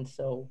joy. And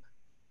so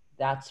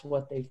that's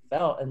what they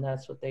felt, and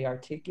that's what they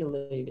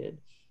articulated.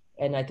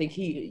 And I think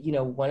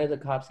one of the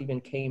cops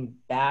even came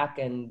back,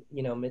 and,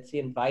 Mitzi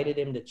invited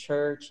him to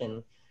church,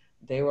 and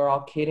they were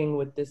all kidding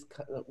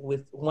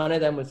with one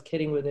of them was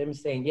kidding with him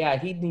saying, yeah,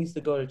 he needs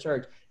to go to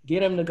church,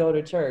 get him to go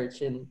to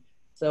church. And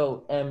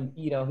so,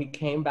 he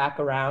came back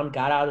around,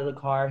 got out of the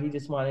car. He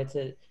just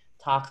wanted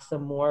talk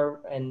some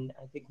more. And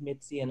I think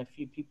Mitzi and a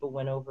few people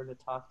went over to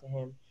talk to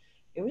him.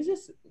 It was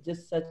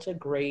just such a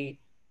great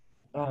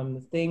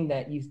thing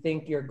that you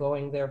think you're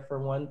going there for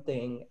one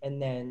thing,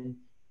 and then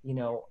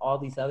all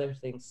these other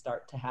things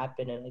start to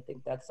happen. And I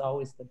think that's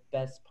always the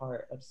best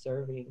part of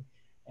serving.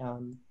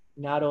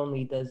 Not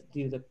only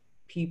do the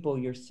people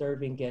you're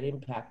serving get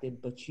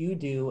impacted, but you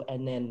do,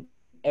 and then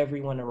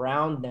everyone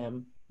around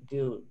them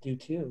do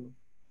too.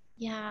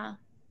 Yeah.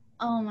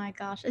 Oh my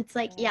gosh. It's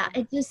like, yeah,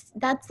 it just,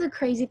 that's the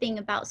crazy thing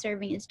about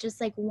serving. It's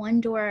just like one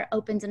door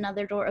opens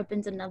another door,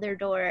 opens another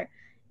door.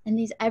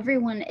 And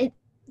everyone,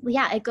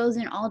 yeah, it goes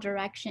in all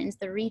directions.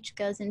 The reach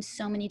goes in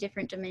so many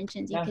different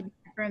dimensions. You Yeah, could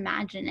never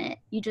imagine it.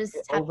 You just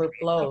it have to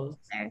overflows.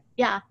 there.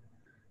 Yeah.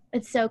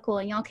 It's so cool.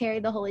 And y'all carry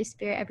the Holy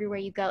Spirit everywhere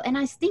you go. And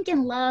I think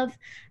and love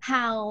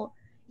how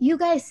you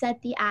guys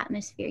set the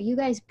atmosphere. You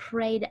guys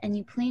prayed and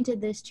you planted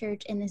this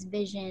church and this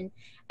vision.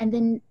 And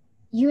then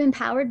you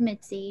empowered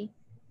Mitzi.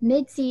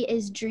 Mitzi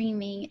is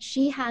dreaming.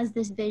 She has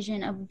this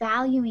vision of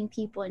valuing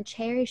people and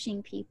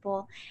cherishing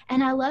people.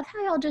 And I love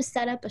how y'all just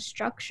set up a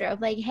structure of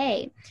like,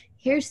 hey,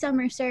 here's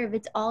Summer Serve.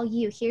 It's all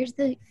you. Here's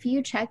the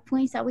few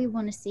checkpoints that we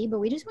want to see, but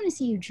we just want to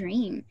see you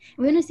dream.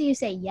 We want to see you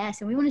say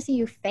yes, and we want to see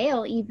you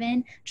fail,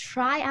 even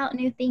try out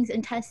new things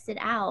and test it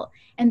out.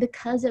 And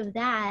because of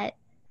that,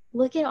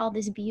 look at all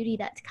this beauty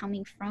that's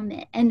coming from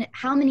it, and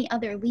how many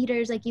other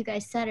leaders, like you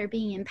guys said, are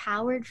being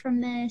empowered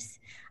from this.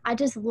 I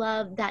just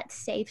love that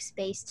safe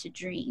space to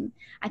dream.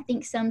 I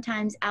think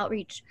sometimes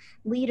outreach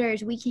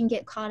leaders, we can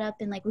get caught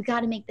up in like, we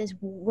got to make this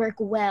work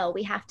well,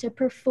 we have to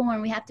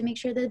perform, we have to make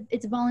sure that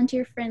it's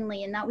volunteer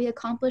friendly and that we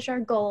accomplish our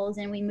goals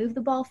and we move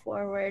the ball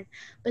forward.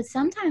 But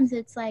sometimes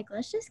it's like,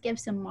 let's just give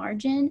some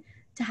margin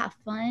to have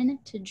fun,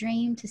 to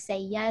dream, to say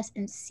yes,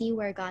 and see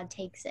where God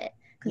takes it,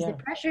 because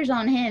the pressure's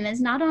on him,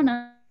 it's not on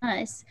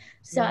us.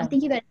 So I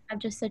think you guys have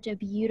just such a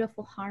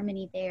beautiful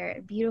harmony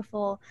there,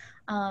 beautiful,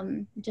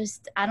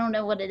 just, I don't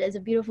know what it is,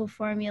 a beautiful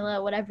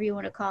formula, whatever you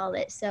want to call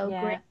it. So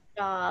great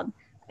job.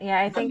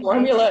 Yeah, I think the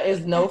formula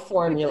is no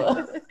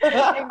formula.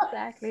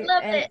 Exactly.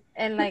 Love it.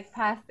 And like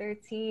Pastor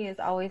T is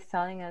always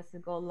telling us to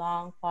go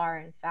long, far,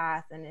 and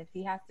fast. And if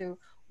he has to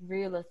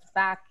reel us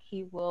back,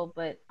 he will.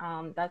 But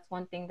that's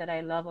one thing that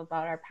I love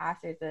about our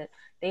pastors, that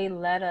they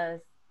let us,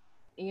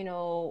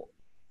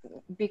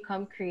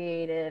 become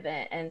creative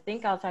and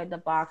think outside the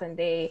box, and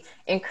they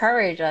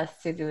encourage us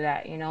to do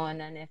that, and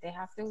then if they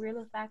have to reel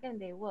us back in,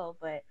 they will.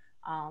 But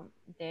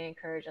they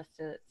encourage us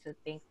to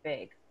think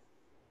big.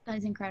 That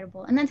is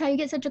incredible. And that's how you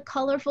get such a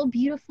colorful,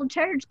 beautiful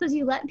church, because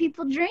you let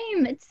people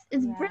dream.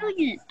 It's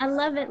brilliant. I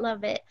love it,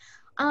 love it.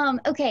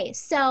 Okay,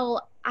 so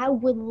I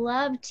would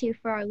love to,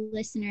 for our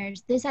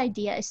listeners, this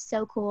idea is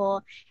so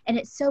cool and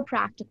it's so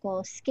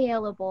practical,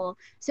 scalable.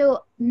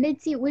 So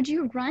Mitzi, would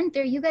you run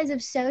through, you guys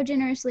have so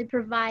generously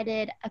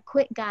provided a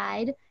quick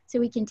guide so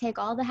we can take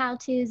all the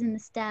how-tos and the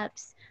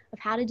steps of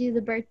how to do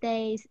the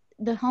birthdays,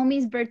 the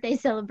homies birthday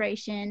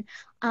celebration.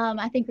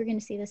 I think we're going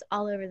to see this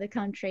all over the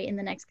country in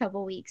the next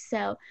couple weeks.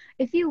 So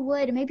if you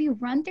would maybe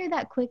run through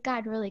that quick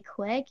guide really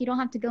quick. You don't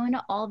have to go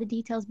into all the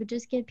details, but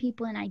just give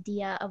people an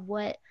idea of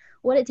what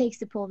it takes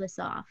to pull this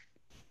off.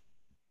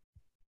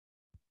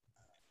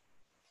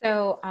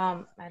 So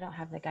I don't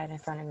have the guide in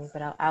front of me,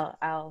 but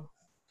I'll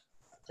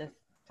just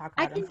talk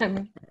about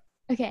it.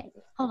 Okay,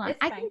 hold on.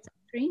 I can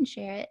screen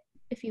share it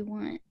if you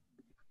want.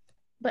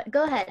 But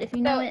go ahead if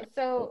you know it.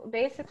 So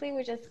basically,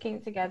 we just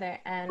came together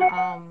and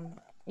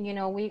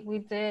we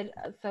did.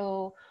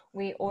 So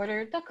we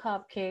ordered the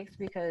cupcakes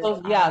because.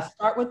 So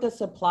start with the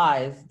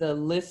supplies, the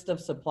list of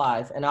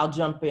supplies, and I'll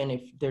jump in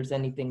if there's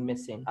anything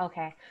missing.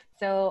 Okay.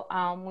 So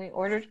we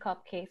ordered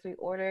cupcakes. We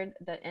ordered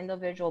the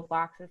individual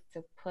boxes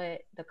to put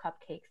the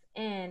cupcakes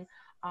in.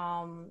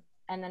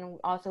 And then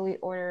also we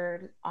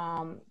ordered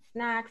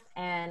snacks,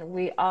 and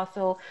we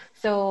also,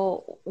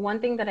 so one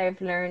thing that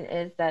I've learned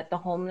is that the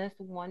homeless,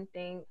 one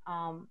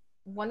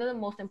of the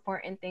most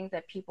important things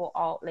that people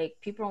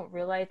don't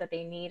realize that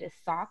they need is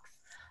socks.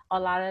 A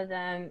lot of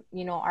them,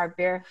 are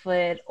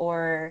barefoot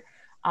or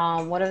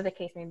whatever the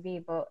case may be,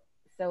 but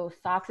so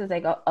socks is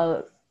like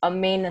a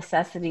main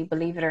necessity,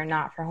 believe it or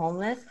not, for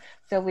homeless.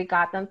 So we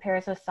got them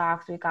pairs of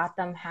socks, we got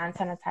them hand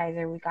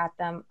sanitizer, we got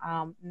them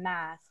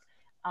masks.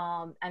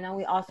 And then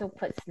we also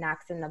put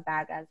snacks in the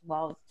bag as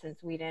well,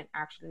 since we didn't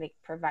actually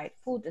provide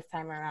food this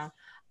time around.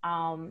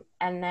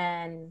 And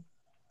then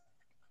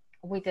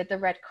we did the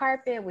red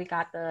carpet. We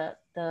got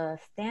the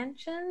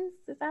stanchions.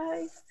 Is that how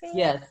you say it?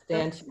 Yes,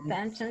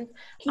 stanchions.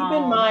 Keep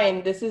in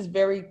mind, this is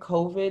very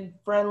COVID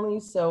friendly.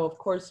 So of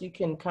course you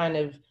can kind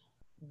of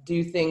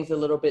do things a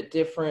little bit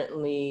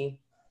differently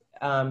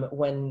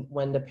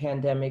when the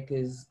pandemic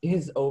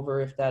is over,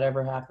 if that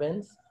ever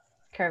happens.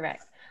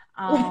 Correct.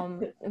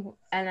 And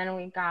then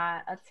we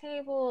got a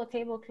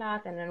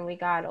tablecloth, and then we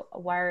got a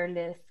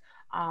wireless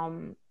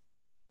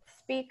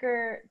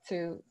speaker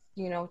to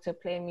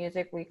play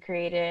music. We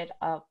created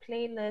a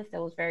playlist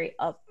that was very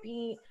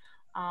upbeat.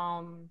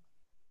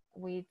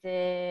 we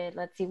did,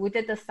 let's see, we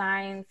did the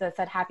signs that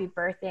said happy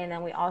birthday, and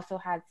then we also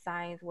had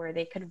signs where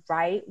they could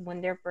write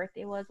when their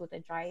birthday was with a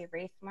dry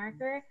erase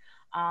marker.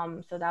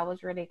 So that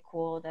was really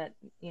cool that,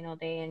 you know,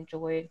 they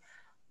enjoyed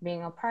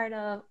being a part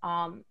of.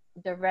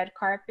 The red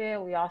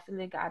carpet, we also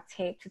got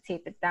tape to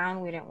tape it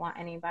down. We didn't want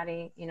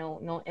anybody, you know,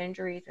 no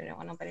injuries. We didn't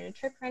want nobody to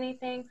trip or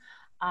anything.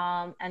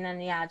 And then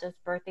yeah, just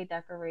birthday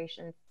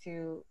decorations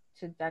to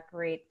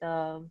decorate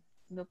the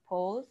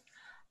poles.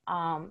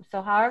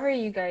 So however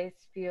you guys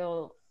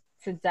feel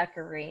to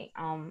decorate,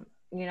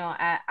 you know,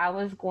 I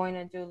was going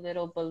to do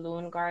little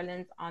balloon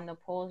garlands on the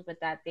poles, but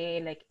that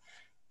day, like,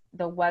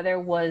 the weather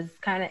was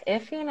kind of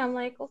iffy, and I'm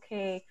like,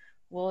 okay,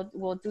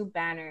 we'll do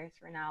banners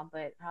for now.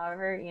 But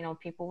however, you know,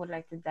 people would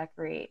like to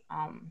decorate.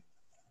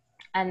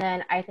 And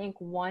then I think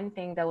one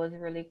thing that was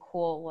really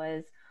cool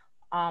was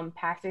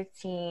Pastor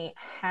T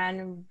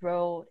hand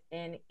wrote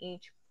in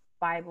each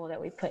Bible that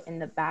we put in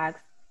the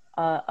bags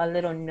a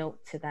little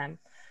note to them.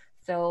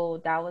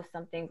 So that was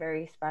something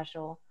very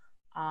special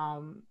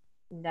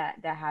that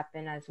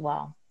happened as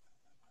well.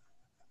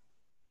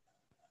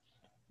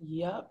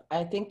 Yep,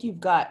 I think you've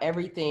got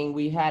everything.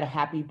 We had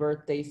happy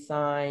birthday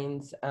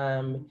signs.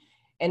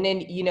 And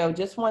then, you know,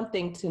 just one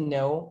thing to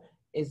know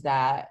is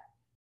that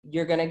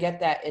you're gonna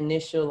get that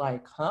initial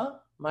like, huh,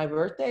 my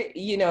birthday?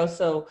 You know,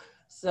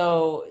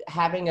 so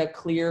having a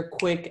clear,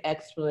 quick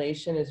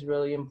explanation is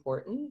really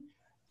important.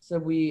 So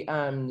we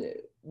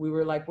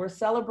were like, we're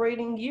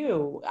celebrating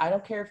you. I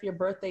don't care if your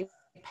birthday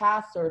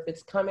passed or if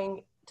it's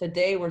coming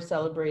today, we're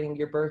celebrating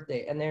your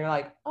birthday. And they're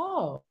like,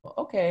 oh,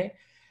 okay.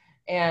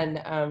 And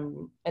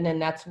then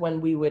that's when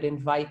we would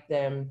invite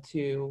them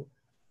to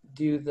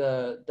do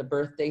the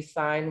birthday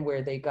sign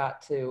where they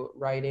got to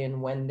write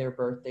in when their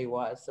birthday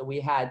was. So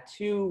we had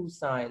two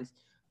signs,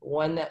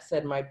 one that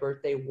said my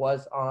birthday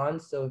was on,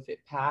 so if it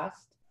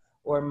passed,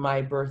 or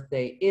my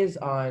birthday is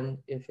on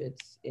if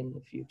it's in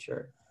the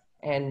future.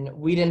 And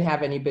we didn't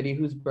have anybody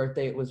whose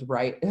birthday it was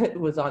right, it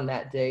was on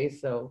that day.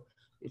 So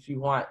if you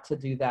want to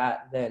do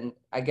that, then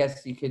I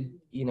guess you could,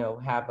 you know,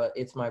 have a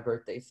it's my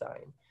birthday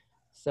sign.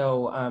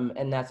 So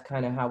and that's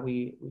kind of how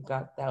we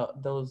got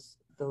those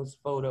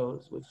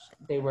photos, which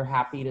they were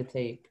happy to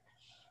take.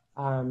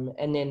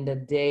 And then the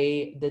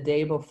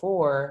day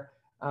before,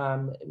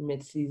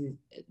 Mitzi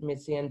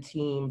and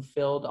team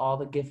filled all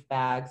the gift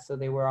bags, so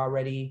they were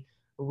already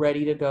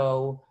ready to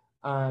go.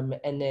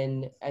 And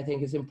then I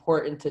think it's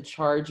important to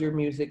charge your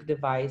music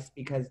device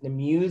because the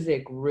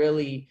music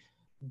really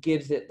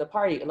gives it the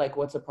party. Like,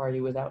 what's a party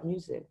without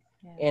music?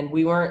 Yeah. And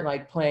we weren't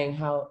like playing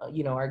how,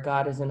 you know, our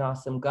God is an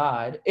awesome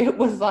God. It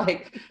was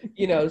like,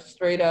 you know,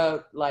 straight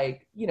up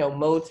like, you know,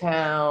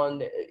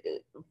 Motown,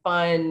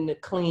 fun,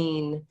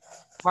 clean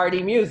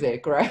party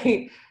music,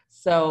 right?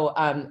 So,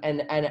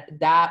 and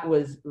that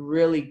was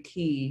really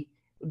key.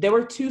 There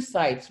were two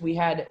sites. We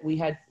had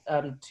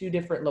two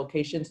different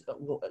locations.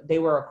 They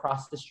were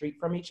across the street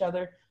from each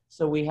other.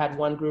 So we had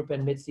one group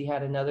and Mitzi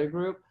had another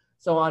group.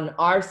 So on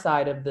our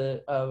side of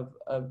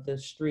the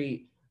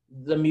street,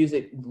 the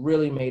music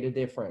really made a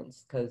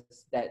difference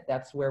because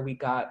that's where we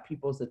got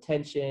people's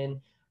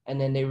attention,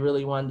 and then they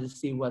really wanted to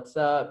see what's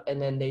up,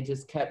 and then they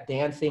just kept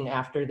dancing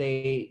after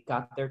they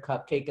got their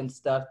cupcake and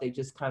stuff. They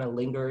just kind of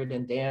lingered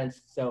and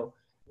danced. So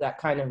that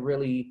kind of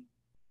really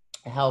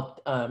helped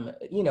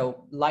you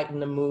know, lighten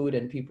the mood,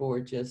 and people were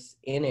just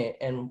in it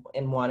and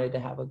wanted to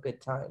have a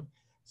good time.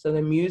 So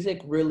the music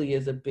really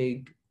is a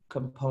big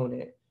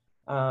component.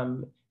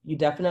 You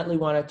definitely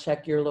want to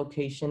check your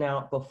location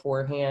out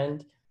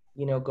beforehand.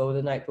 You know, go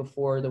the night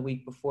before, the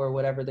week before,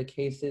 whatever the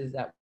case is.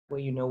 That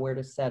way you know where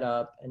to set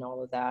up and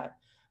all of that.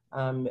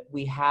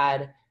 We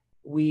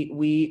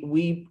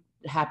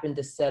happened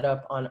to set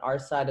up on our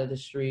side of the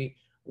street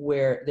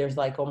where there's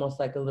like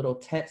almost like a little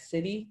tent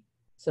city.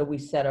 So we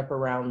set up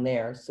around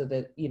there so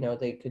that, you know,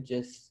 they could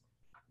just,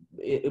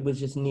 it was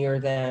just near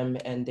them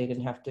and they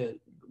didn't have to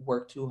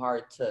work too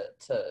hard to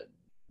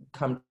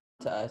come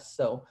to us.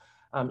 So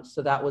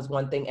so that was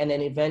one thing. And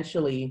then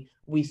eventually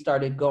we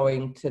started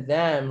going to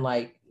them,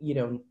 like, you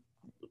know,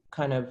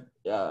 kind of,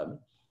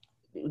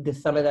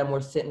 some of them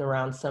were sitting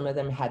around, some of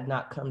them had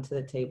not come to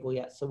the table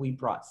yet. So we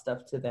brought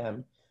stuff to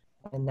them,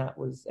 and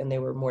they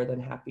were more than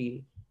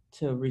happy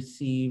to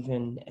receive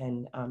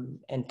and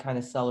kind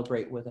of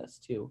celebrate with us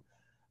too.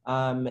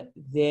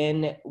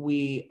 Then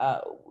we,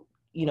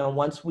 you know,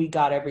 once we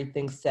got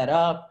everything set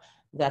up,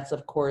 that's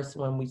of course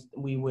when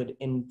we would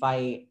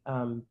invite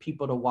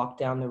people to walk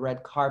down the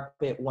red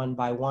carpet one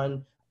by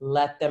one,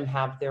 let them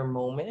have their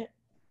moment,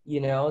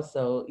 you know.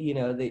 So, you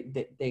know,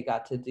 they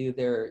got to do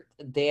their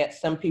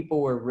dance. Some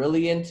people were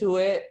really into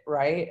it,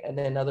 right? And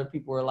then other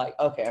people were like,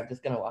 okay, I'm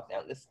just gonna walk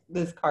down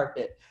this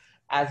carpet,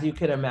 as you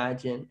can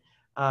imagine.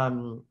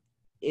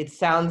 It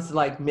sounds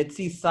like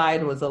Mitzi's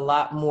side was a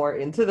lot more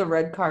into the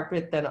red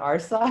carpet than our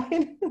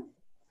side.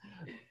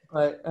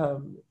 But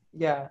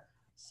yeah.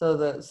 So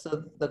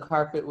the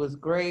carpet was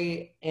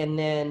great, and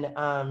then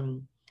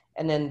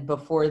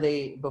before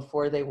they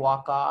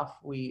walk off,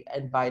 we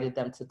invited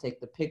them to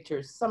take the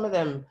pictures. Some of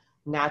them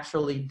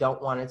naturally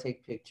don't want to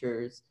take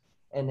pictures,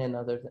 and then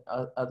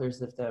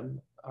others of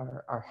them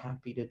are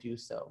happy to do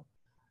so.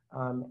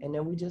 And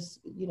then we just,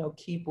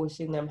 keep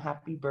wishing them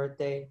happy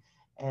birthday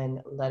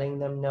and letting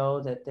them know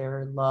that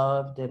they're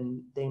loved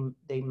and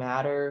they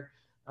matter.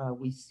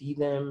 We see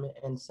them,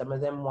 and some of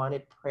them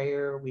wanted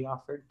prayer. We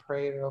offered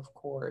prayer, of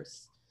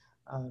course,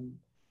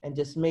 and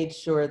just made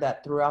sure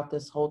that throughout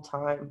this whole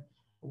time,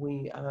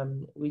 we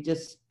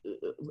just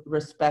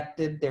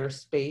respected their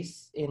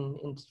space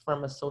in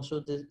from a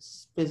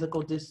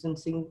physical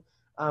distancing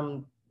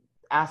um,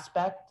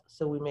 aspect.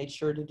 So we made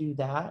sure to do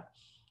that.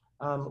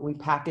 We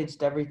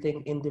packaged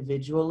everything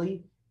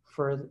individually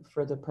for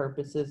the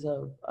purposes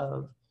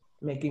of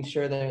making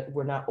sure that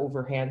we're not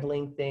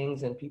overhandling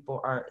things and people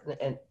aren't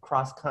and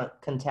cross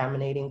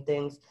contaminating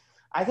things.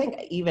 I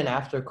think even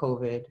after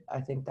COVID,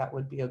 I think that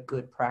would be a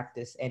good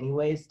practice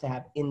anyways, to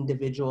have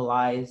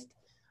individualized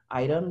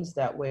items.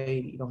 That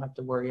way you don't have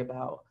to worry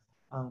about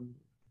um,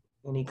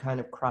 any kind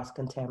of cross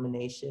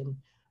contamination.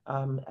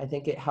 I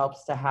think it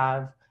helps to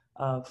have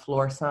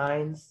floor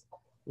signs.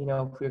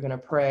 If you're going to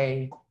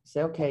pray,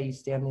 say, okay, you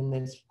stand in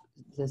this,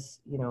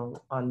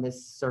 on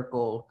this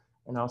circle,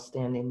 and I'll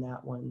stand in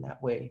that one.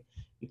 That way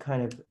you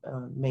kind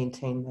of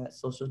maintain that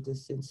social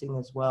distancing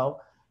as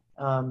well.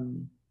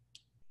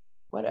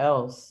 What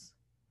else?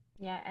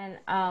 Yeah,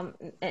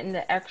 and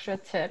the extra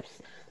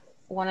tips,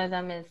 one of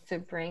them is to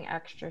bring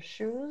extra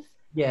shoes.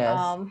 Yes.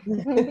 Um,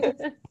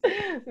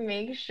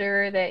 make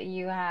sure that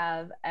you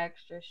have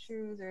extra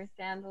shoes or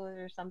sandals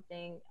or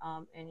something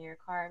in your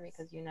car,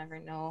 because you never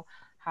know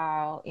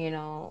how,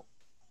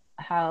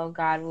 how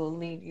God will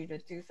lead you to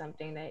do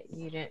something that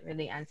you didn't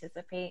really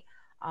anticipate.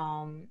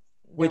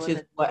 There Which was is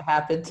a what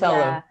happened. Tell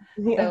them.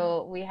 Yeah. Yeah.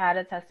 So we had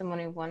a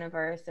testimony of one of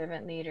our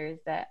servant leaders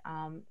that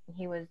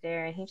he was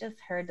there and he just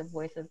heard the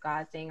voice of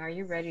God saying, "Are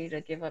you ready to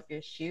give up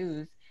your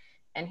shoes?"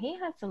 And he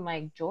had some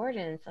like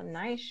Jordans, some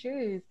nice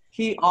shoes.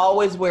 He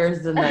always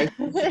wears the nice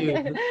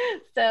shoes.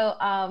 So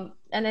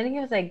and then he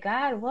was like,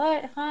 "God,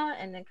 what? Huh?"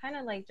 And then kind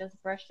of like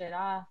just brushed it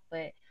off.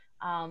 But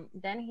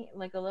then he,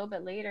 like a little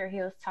bit later,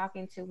 he was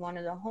talking to one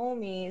of the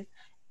homies,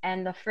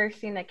 and the first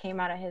thing that came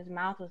out of his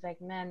mouth was like,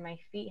 "Man, my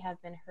feet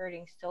have been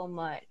hurting so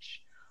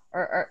much,"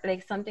 or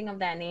like something of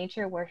that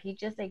nature, where he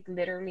just like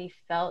literally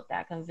felt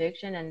that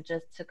conviction and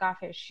just took off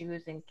his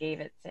shoes and gave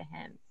it to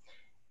him.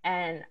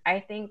 And I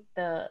think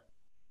the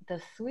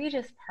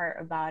sweetest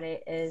part about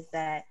it is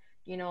that,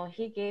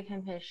 he gave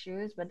him his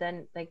shoes, but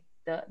then like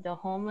the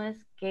homeless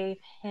gave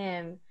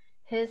him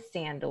his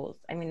sandals.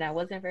 I mean, that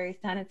wasn't very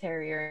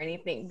sanitary or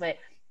anything, but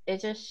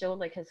it just showed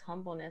like his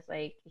humbleness.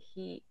 Like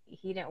he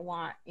didn't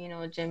want,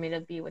 Jimmy to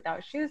be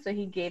without shoes, so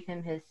he gave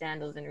him his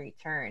sandals in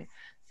return.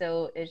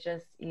 So it's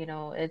just,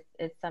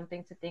 it's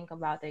something to think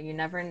about, that you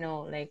never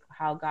know like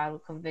how God will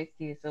convict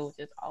you. So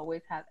just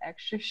always have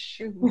extra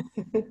shoes.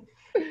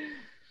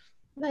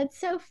 That's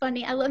so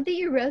funny. I love that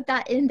you wrote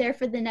that in there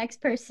for the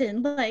next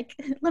person. Like,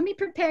 let me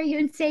prepare you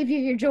and save you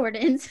your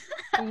Jordans.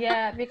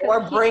 Yeah, because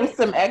Or bring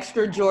some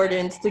extra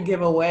Jordans to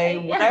give away,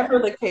 yeah. whatever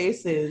the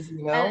case is,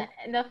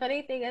 And the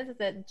funny thing is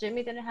that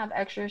Jimmy didn't have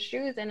extra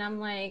shoes, and I'm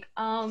like,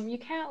 you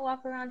can't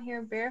walk around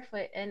here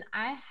barefoot. And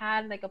I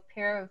had like a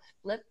pair of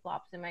flip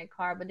flops in my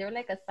car, but they're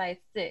like a size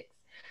 6.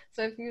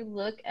 So if you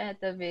look at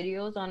the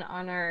videos on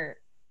our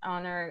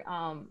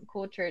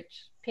Cool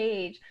Church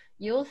page,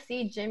 you'll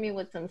see Jimmy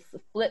with some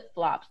flip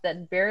flops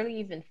that barely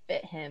even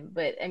fit him.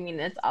 But I mean,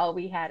 that's all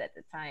we had at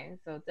the time.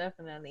 So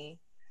definitely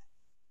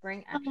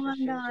bring Oh extra my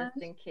shoes just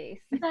gosh. in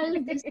case. That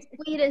is the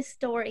sweetest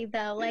story,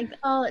 though. Like,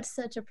 oh, it's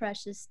such a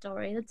precious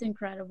story. That's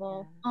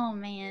incredible. Yeah. Oh,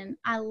 man.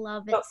 I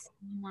love So, it so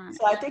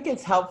so I much. think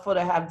it's helpful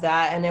to have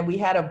that. And then we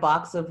had a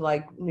box of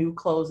like new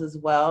clothes as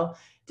well.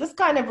 Just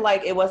kind of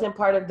like, it wasn't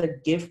part of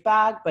the gift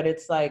bag, but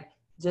it's like,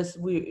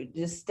 we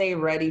just stay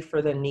ready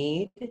for the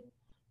need.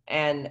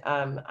 And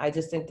I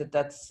just think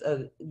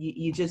that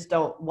you just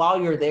don't,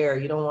 while you're there,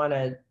 you don't want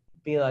to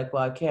be like,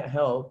 well, I can't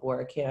help or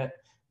I can't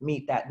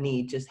meet that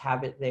need. Just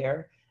have it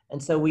there.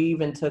 And so we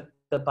even took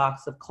the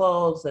box of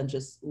clothes and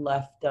just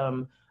left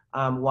them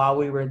while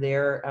we were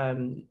there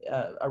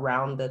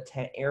around the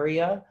tent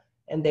area.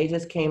 And they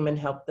just came and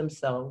helped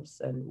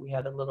themselves. And we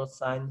had a little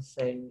sign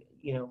saying,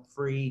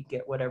 free,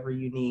 get whatever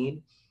you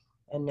need.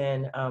 And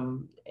then,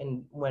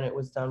 and when it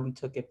was done, we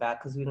took it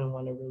back because we didn't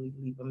want to really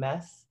leave a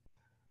mess.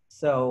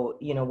 So,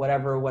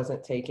 whatever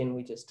wasn't taken,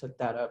 we just took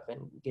that up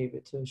and gave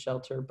it to a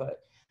shelter.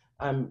 But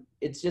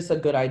it's just a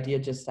good idea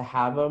just to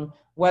have them,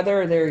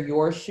 whether they're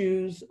your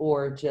shoes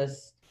or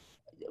just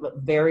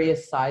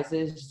various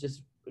sizes.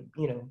 Just,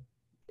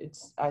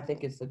 I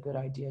think it's a good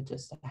idea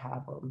just to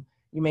have them.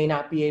 You may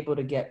not be able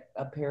to get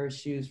a pair of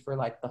shoes for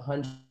like the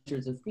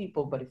hundreds of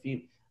people, but if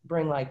you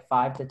bring like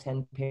 5 to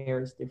 10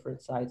 pairs,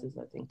 different sizes,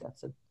 I think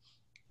that's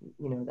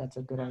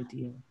a good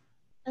idea.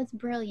 That's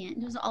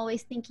brilliant. Just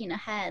always thinking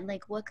ahead,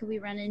 like what could we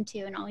run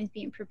into and always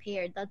being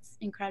prepared. That's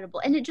incredible.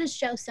 And it just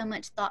shows so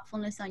much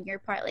thoughtfulness on your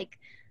part. Like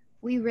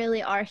we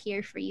really are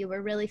here for you.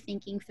 We're really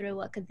thinking through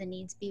what could the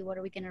needs be, what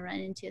are we going to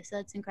run into. So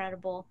that's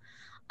incredible.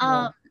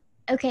 Yeah. Um,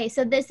 Okay,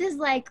 so this is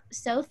like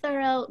so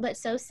thorough but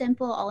so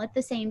simple all at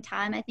the same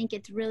time. I think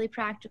it's really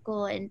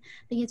practical, and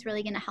I think it's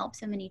really going to help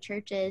so many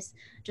churches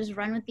just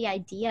run with the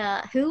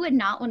idea. Who would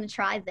not want to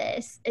try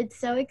this? It's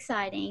so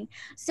exciting.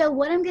 So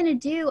what I'm going to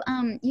do,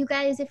 you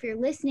guys, if you're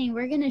listening,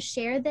 we're going to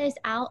share this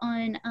out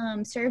on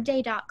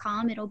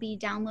serveday.com. It'll be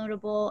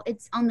downloadable.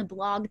 It's on the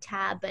blog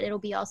tab, but it'll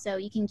be also,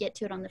 you can get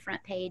to it on the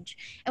front page.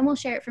 And we'll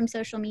share it from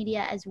social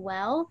media as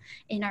well,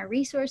 in our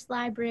resource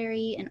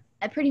library, and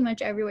pretty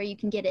much everywhere you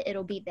can get it,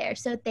 it'll be there.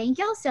 So thank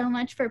y'all so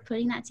much for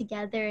putting that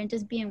together and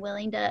just being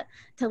willing to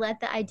let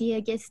the idea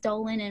get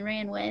stolen and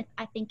ran with.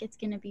 I think it's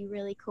going to be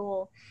really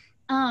cool.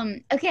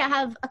 Okay, I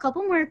have a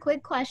couple more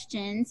quick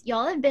questions.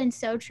 Y'all have been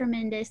so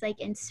tremendous, like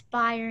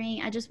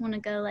inspiring. I just want to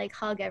go like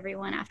hug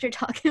everyone after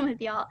talking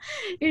with y'all.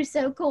 You're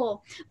so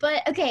cool.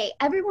 But okay,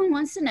 everyone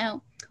wants to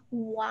know,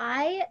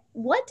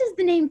 what does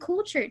the name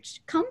Cool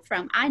Church come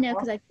from? I know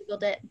because I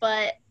Googled it,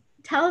 but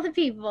tell the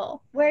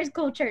people, where's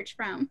Cool Church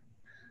from?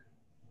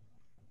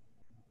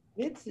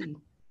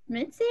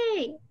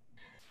 Mitzi.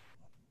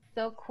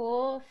 So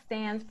cool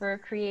stands for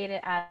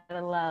created out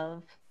of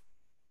love.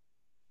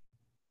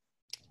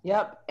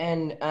 Yep,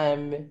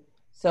 and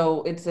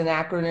so it's an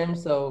acronym,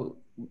 so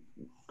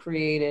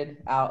created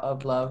out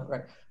of love,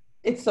 right?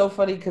 It's so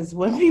funny because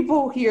when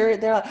people hear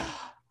it, they're like,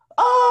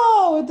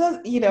 oh, it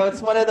does,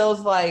 it's one of those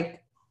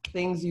like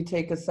things you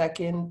take a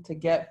second to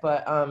get,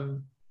 but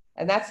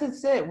and that's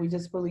just it. We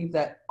just believe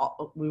that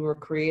we were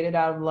created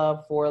out of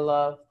love, for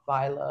love,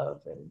 by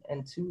love,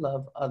 and to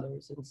love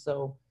others. And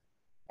so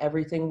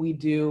everything we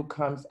do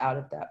comes out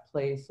of that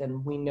place.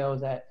 And we know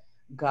that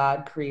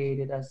God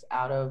created us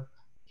out of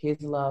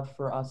his love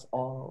for us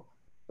all,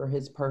 for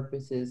his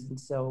purposes. And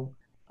so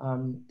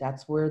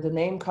that's where the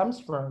name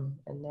comes from.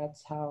 And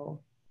that's how.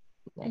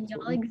 And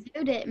y'all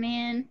exude it,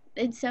 man.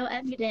 It's so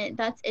evident.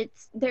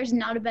 There's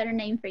not a better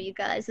name for you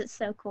guys. It's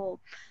so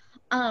cool.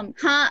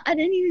 I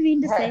didn't even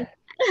mean to say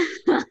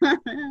that.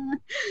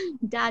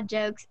 Dad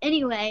jokes.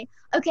 Anyway,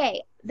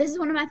 okay, this is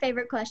one of my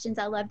favorite questions.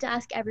 I love to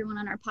ask everyone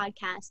on our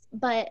podcast,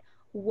 but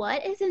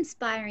what is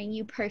inspiring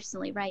you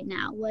personally right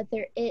now?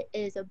 Whether it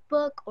is a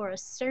book or a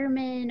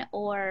sermon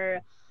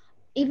or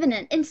even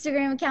an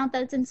Instagram account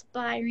that's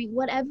inspiring,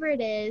 whatever it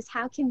is,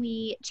 how can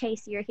we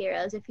chase your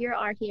heroes? If you're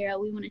our hero,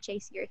 we want to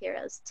chase your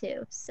heroes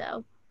too.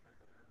 So.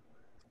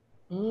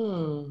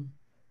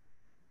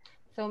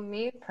 So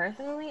me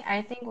personally,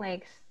 I think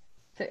like,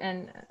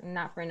 and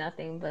not for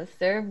nothing, but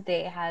Serve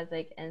Day has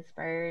like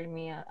inspired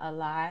me a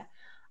lot.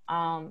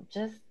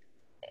 Just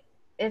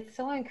it's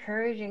so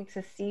encouraging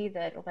to see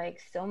that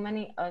like so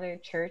many other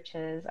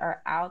churches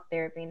are out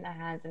there being the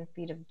hands and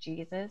feet of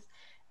Jesus,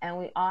 and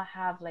we all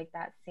have like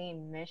that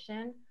same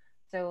mission.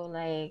 So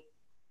like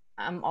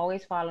I'm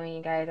always following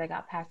you guys. I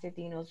got Pastor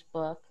Dino's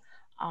book.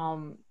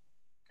 So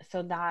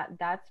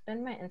that's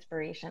been my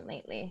inspiration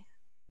lately,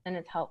 and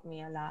it's helped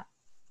me a lot.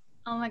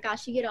 Oh my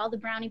gosh, you get all the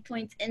brownie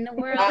points in the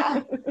world.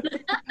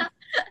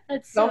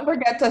 Don't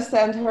forget to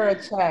send her a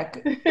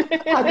check.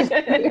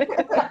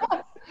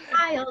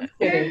 Child,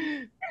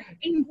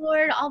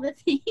 board, all the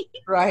things.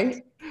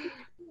 Right?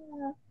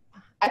 Yeah.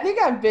 I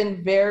think I've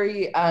been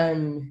very,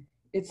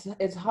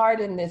 it's hard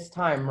in this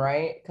time,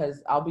 right?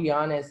 Because I'll be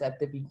honest,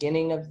 at the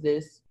beginning of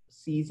this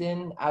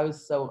season, I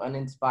was so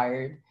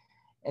uninspired.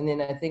 And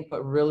then I think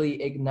what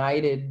really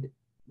ignited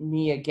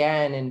me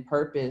again in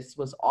purpose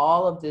was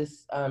all of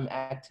this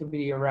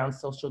activity around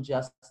social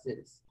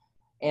justice.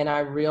 And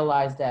I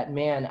realized that,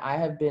 man, I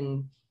have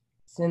been,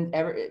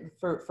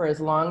 for as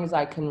long as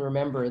I can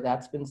remember,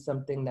 that's been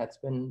something that's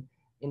been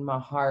in my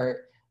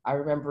heart. I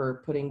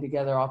remember putting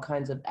together all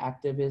kinds of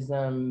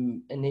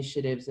activism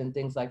initiatives and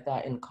things like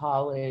that in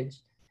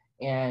college.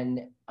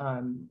 And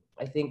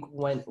I think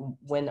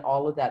when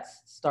all of that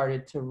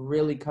started to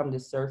really come to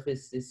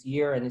surface this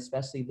year, and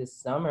especially this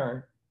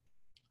summer,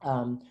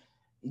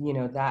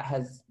 that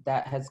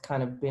has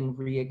kind of been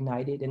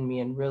reignited in me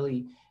and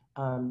really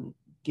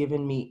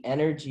given me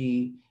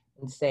energy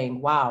and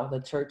saying, wow, the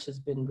church has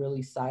been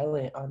really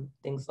silent on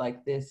things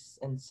like this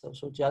and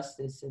social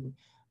justice. And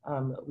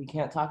we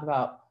can't talk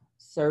about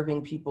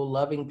serving people,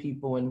 loving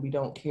people, and we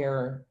don't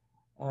care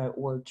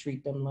or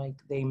treat them like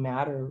they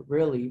matter,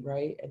 really,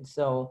 right? And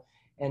so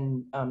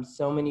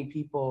many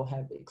people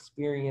have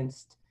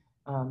experienced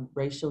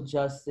racial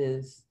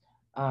justice,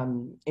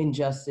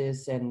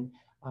 injustice, and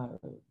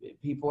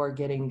people are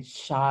getting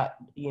shot,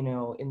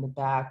 in the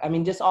back. I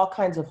mean, just all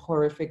kinds of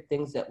horrific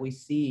things that we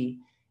see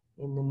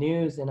in the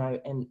news.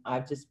 And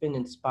I've just been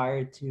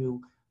inspired to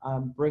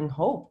bring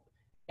hope.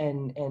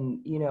 And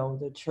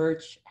the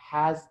church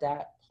has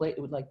that place,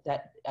 like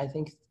that. I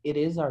think it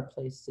is our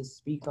place to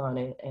speak on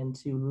it and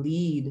to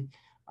lead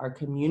our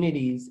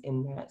communities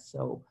in that.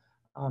 So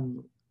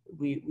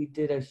we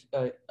did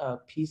a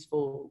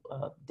peaceful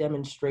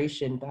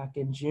demonstration back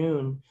in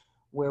June,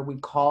 where we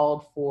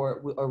called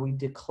for, or we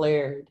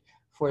declared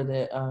for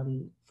the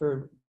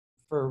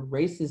for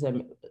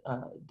racism,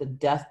 the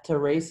death to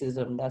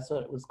racism. That's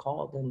what it was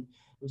called. And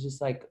it was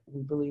just like,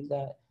 we believe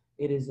that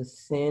it is a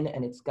sin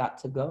and it's got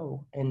to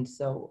go. And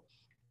so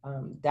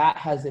that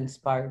has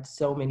inspired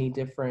so many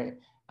different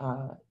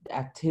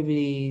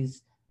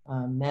activities,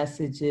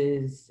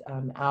 messages,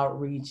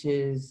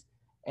 outreaches.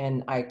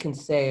 And I can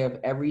say of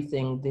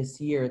everything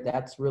this year,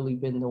 that's really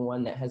been the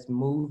one that has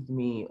moved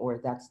me, or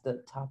that's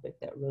the topic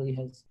that really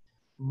has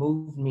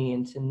moved me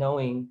into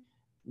knowing,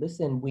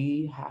 listen,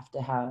 we have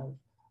to have,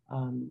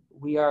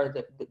 we are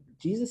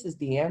Jesus is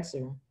the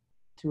answer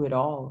to it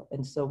all.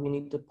 And so we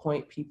need to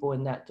point people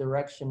in that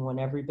direction when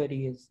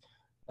everybody is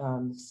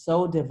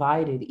so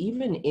divided,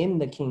 even in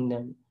the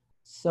kingdom,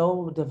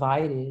 so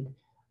divided.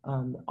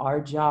 Our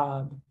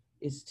job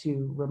is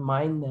to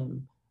remind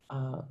them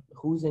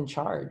who's in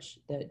charge,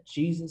 that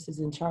Jesus is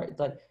in charge.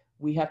 Like,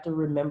 we have to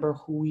remember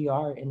who we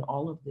are in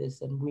all of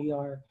this, and we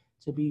are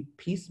to be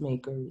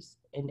peacemakers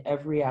in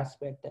every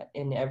aspect, that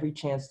in every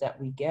chance that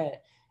we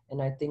get.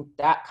 And I think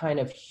that kind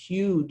of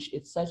huge,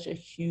 it's such a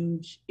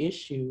huge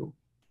issue,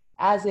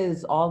 as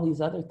is all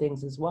these other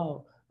things as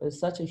well. But it's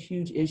such a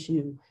huge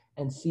issue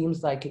and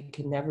seems like it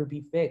can never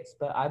be fixed.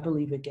 But I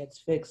believe it gets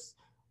fixed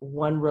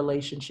one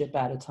relationship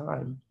at a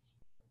time.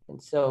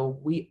 And so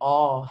we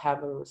all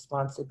have a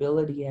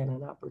responsibility and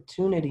an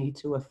opportunity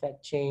to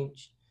affect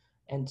change,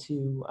 and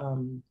to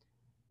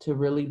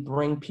really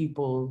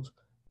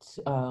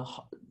uh,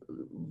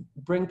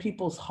 bring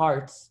people's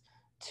hearts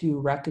to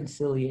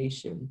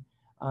reconciliation.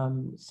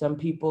 Some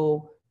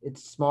people,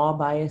 it's small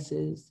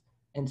biases,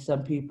 and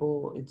some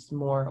people, it's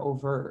more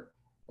overt.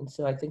 And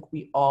so I think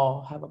we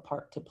all have a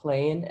part to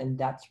play in, and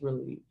that's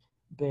really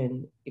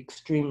been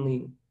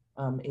extremely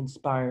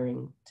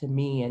inspiring to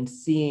me, and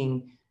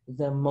seeing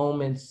the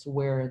moments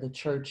where the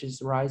church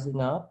is rising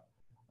up.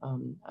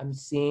 I'm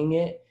seeing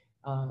it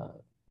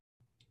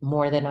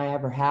more than I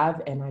ever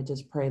have, and I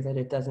just pray that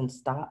it doesn't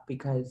stop,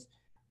 because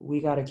we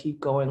got to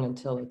keep going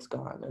until it's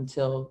gone,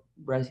 until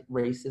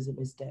racism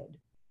is dead.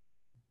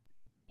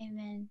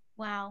 Amen.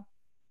 Wow.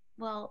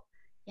 Well,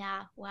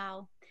 yeah,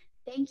 wow.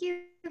 Thank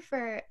you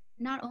for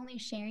not only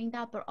sharing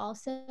that, but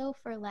also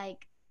for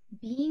like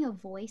being a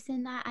voice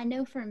in that. I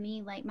know for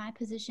me, like my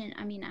position,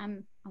 I mean,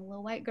 I'm a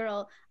little white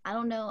girl. I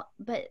don't know,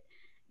 but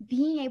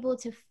being able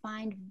to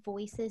find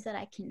voices that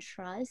I can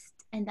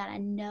trust and that I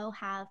know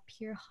have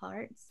pure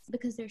hearts,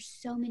 because there's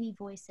so many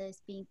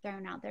voices being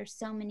thrown out. There's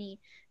so many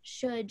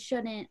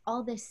shouldn't,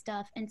 all this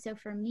stuff. And so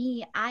for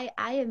me, I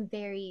am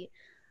very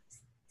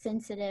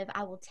sensitive.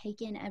 I will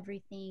take in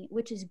everything,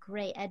 which is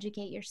great.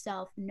 Educate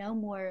yourself, know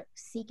more,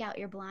 seek out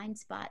your blind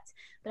spots.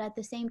 But at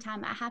the same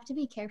time, I have to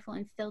be careful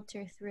and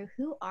filter through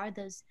who are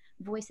those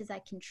voices I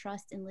can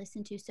trust and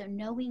listen to. So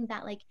knowing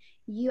that, like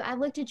you, I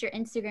looked at your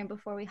Instagram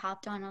before we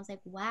hopped on. I was like,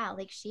 wow,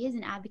 like she is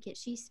an advocate.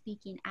 She's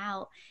speaking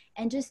out.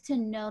 And just to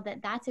know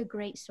that that's a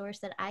great source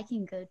that I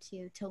can go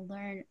to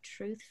learn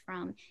truth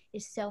from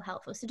is so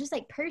helpful. So just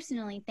like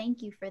personally,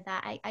 thank you for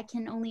that. I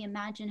can only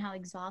imagine how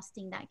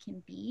exhausting that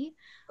can be.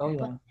 Oh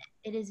But yeah.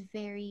 it is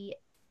very,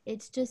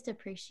 it's just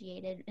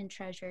appreciated and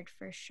treasured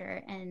for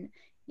sure. And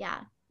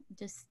yeah,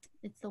 just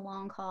it's the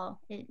long haul.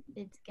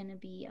 It's gonna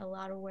be a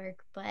lot of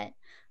work, but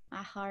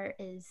my heart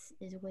is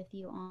with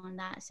you on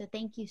that. So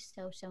thank you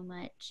so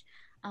much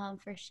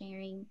for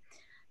sharing.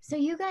 So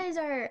you guys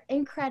are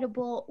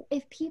incredible.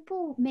 If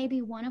people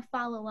maybe want to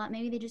follow up,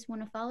 maybe they just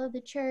want to follow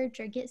the church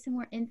or get some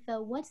more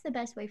info, what's the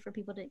best way for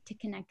people to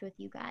connect with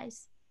you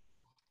guys?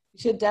 You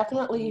should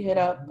definitely hit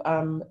up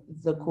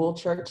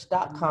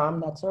thecoolchurch.com.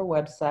 That's our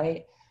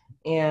website.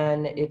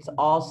 And it's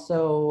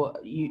also,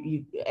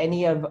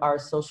 any of our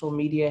social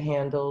media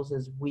handles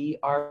is We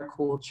Are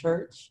Cool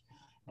Church.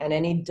 And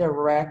any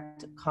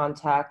direct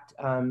contact,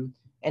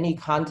 any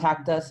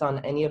contact us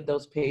on any of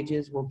those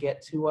pages will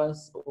get to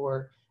us,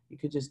 or you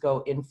could just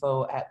go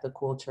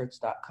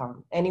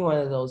info@thecoolchurch.com. Any one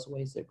of those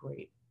ways are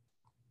great.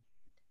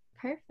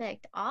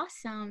 Perfect.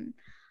 Awesome.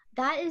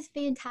 That is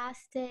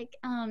fantastic.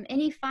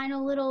 Any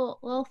final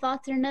little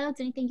thoughts or notes?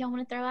 Anything y'all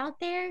want to throw out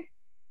there?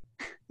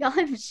 Y'all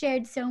have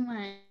shared so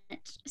much.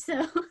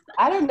 So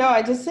I don't know.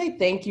 I just say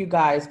thank you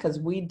guys, because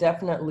we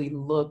definitely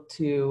look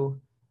to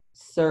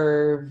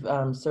serve,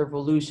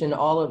 Servolution,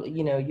 all of,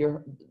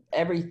 your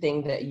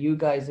everything that you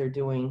guys are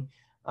doing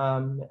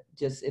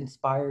just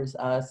inspires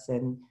us,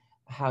 and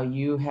how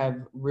you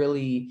have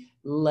really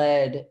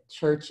led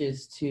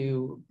churches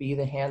to be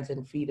the hands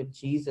and feet of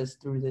Jesus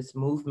through this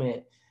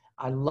movement.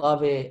 I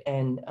love it.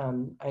 And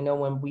I know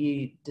when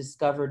we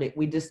discovered it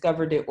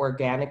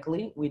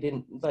organically. We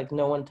didn't, like,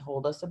 no one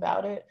told us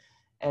about it.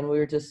 And we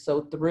were just so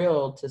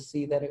thrilled to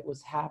see that it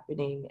was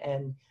happening.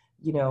 And,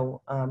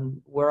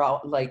 we're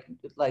all like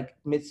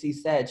Mitzi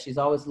said, she's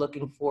always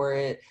looking for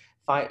it,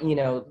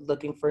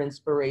 looking for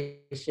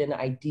inspiration,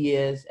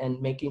 ideas,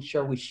 and making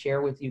sure we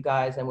share with you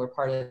guys, and we're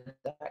part of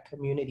that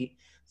community.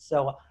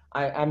 So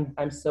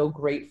I'm so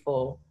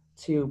grateful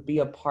to be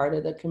a part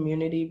of the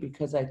community,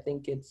 because I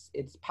think it's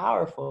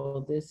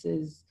powerful. This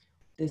is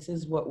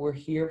what we're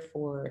here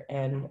for.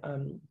 And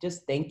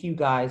just thank you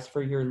guys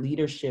for your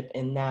leadership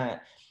in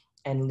that,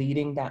 and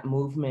leading that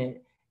movement,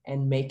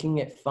 and making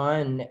it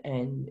fun,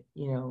 and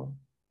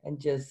and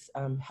just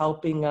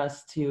helping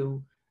us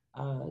to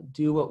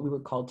do what we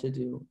were called to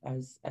do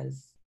as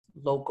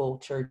local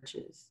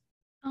churches.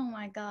 Oh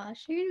my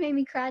gosh, you made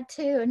me cry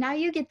too. Now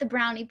you get the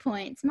brownie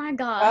points. My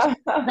gosh.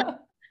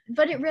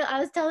 But I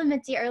was telling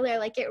Mitzi earlier,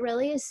 like it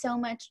really is so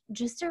much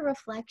just a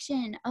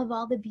reflection of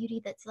all the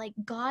beauty that's like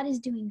God is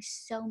doing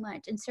so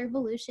much. And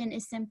Servolution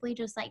is simply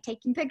just like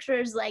taking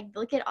pictures, like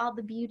look at all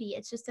the beauty.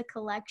 It's just a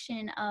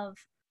collection of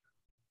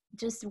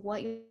just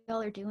what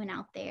y'all are doing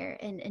out there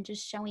and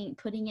just showing,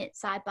 putting it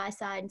side by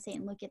side and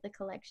saying, look at the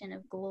collection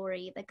of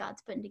glory that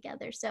God's putting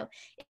together. So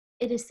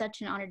it is such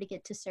an honor to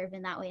get to serve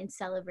in that way and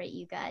celebrate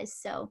you guys.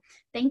 So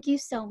thank you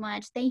so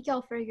much. Thank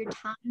y'all for your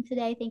time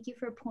today. Thank you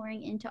for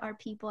pouring into our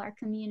people, our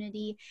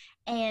community,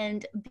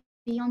 and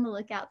be on the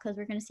lookout because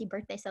we're going to see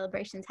birthday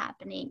celebrations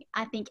happening,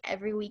 I think,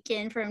 every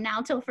weekend from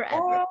now till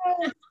forever.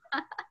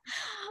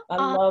 I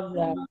love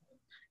that.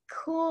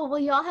 Cool. Well,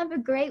 y'all have a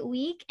great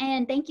week.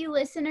 And thank you,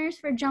 listeners,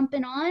 for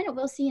jumping on.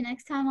 We'll see you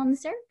next time on the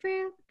Serve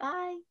Brew.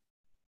 Bye.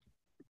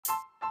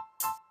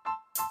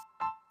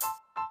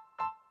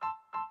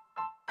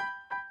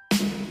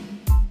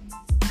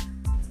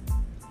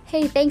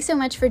 Hey, thanks so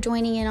much for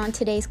joining in on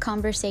today's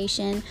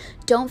conversation.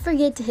 Don't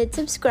forget to hit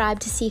subscribe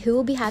to see who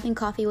we'll be having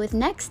coffee with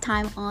next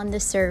time on the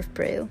Serve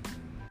Brew.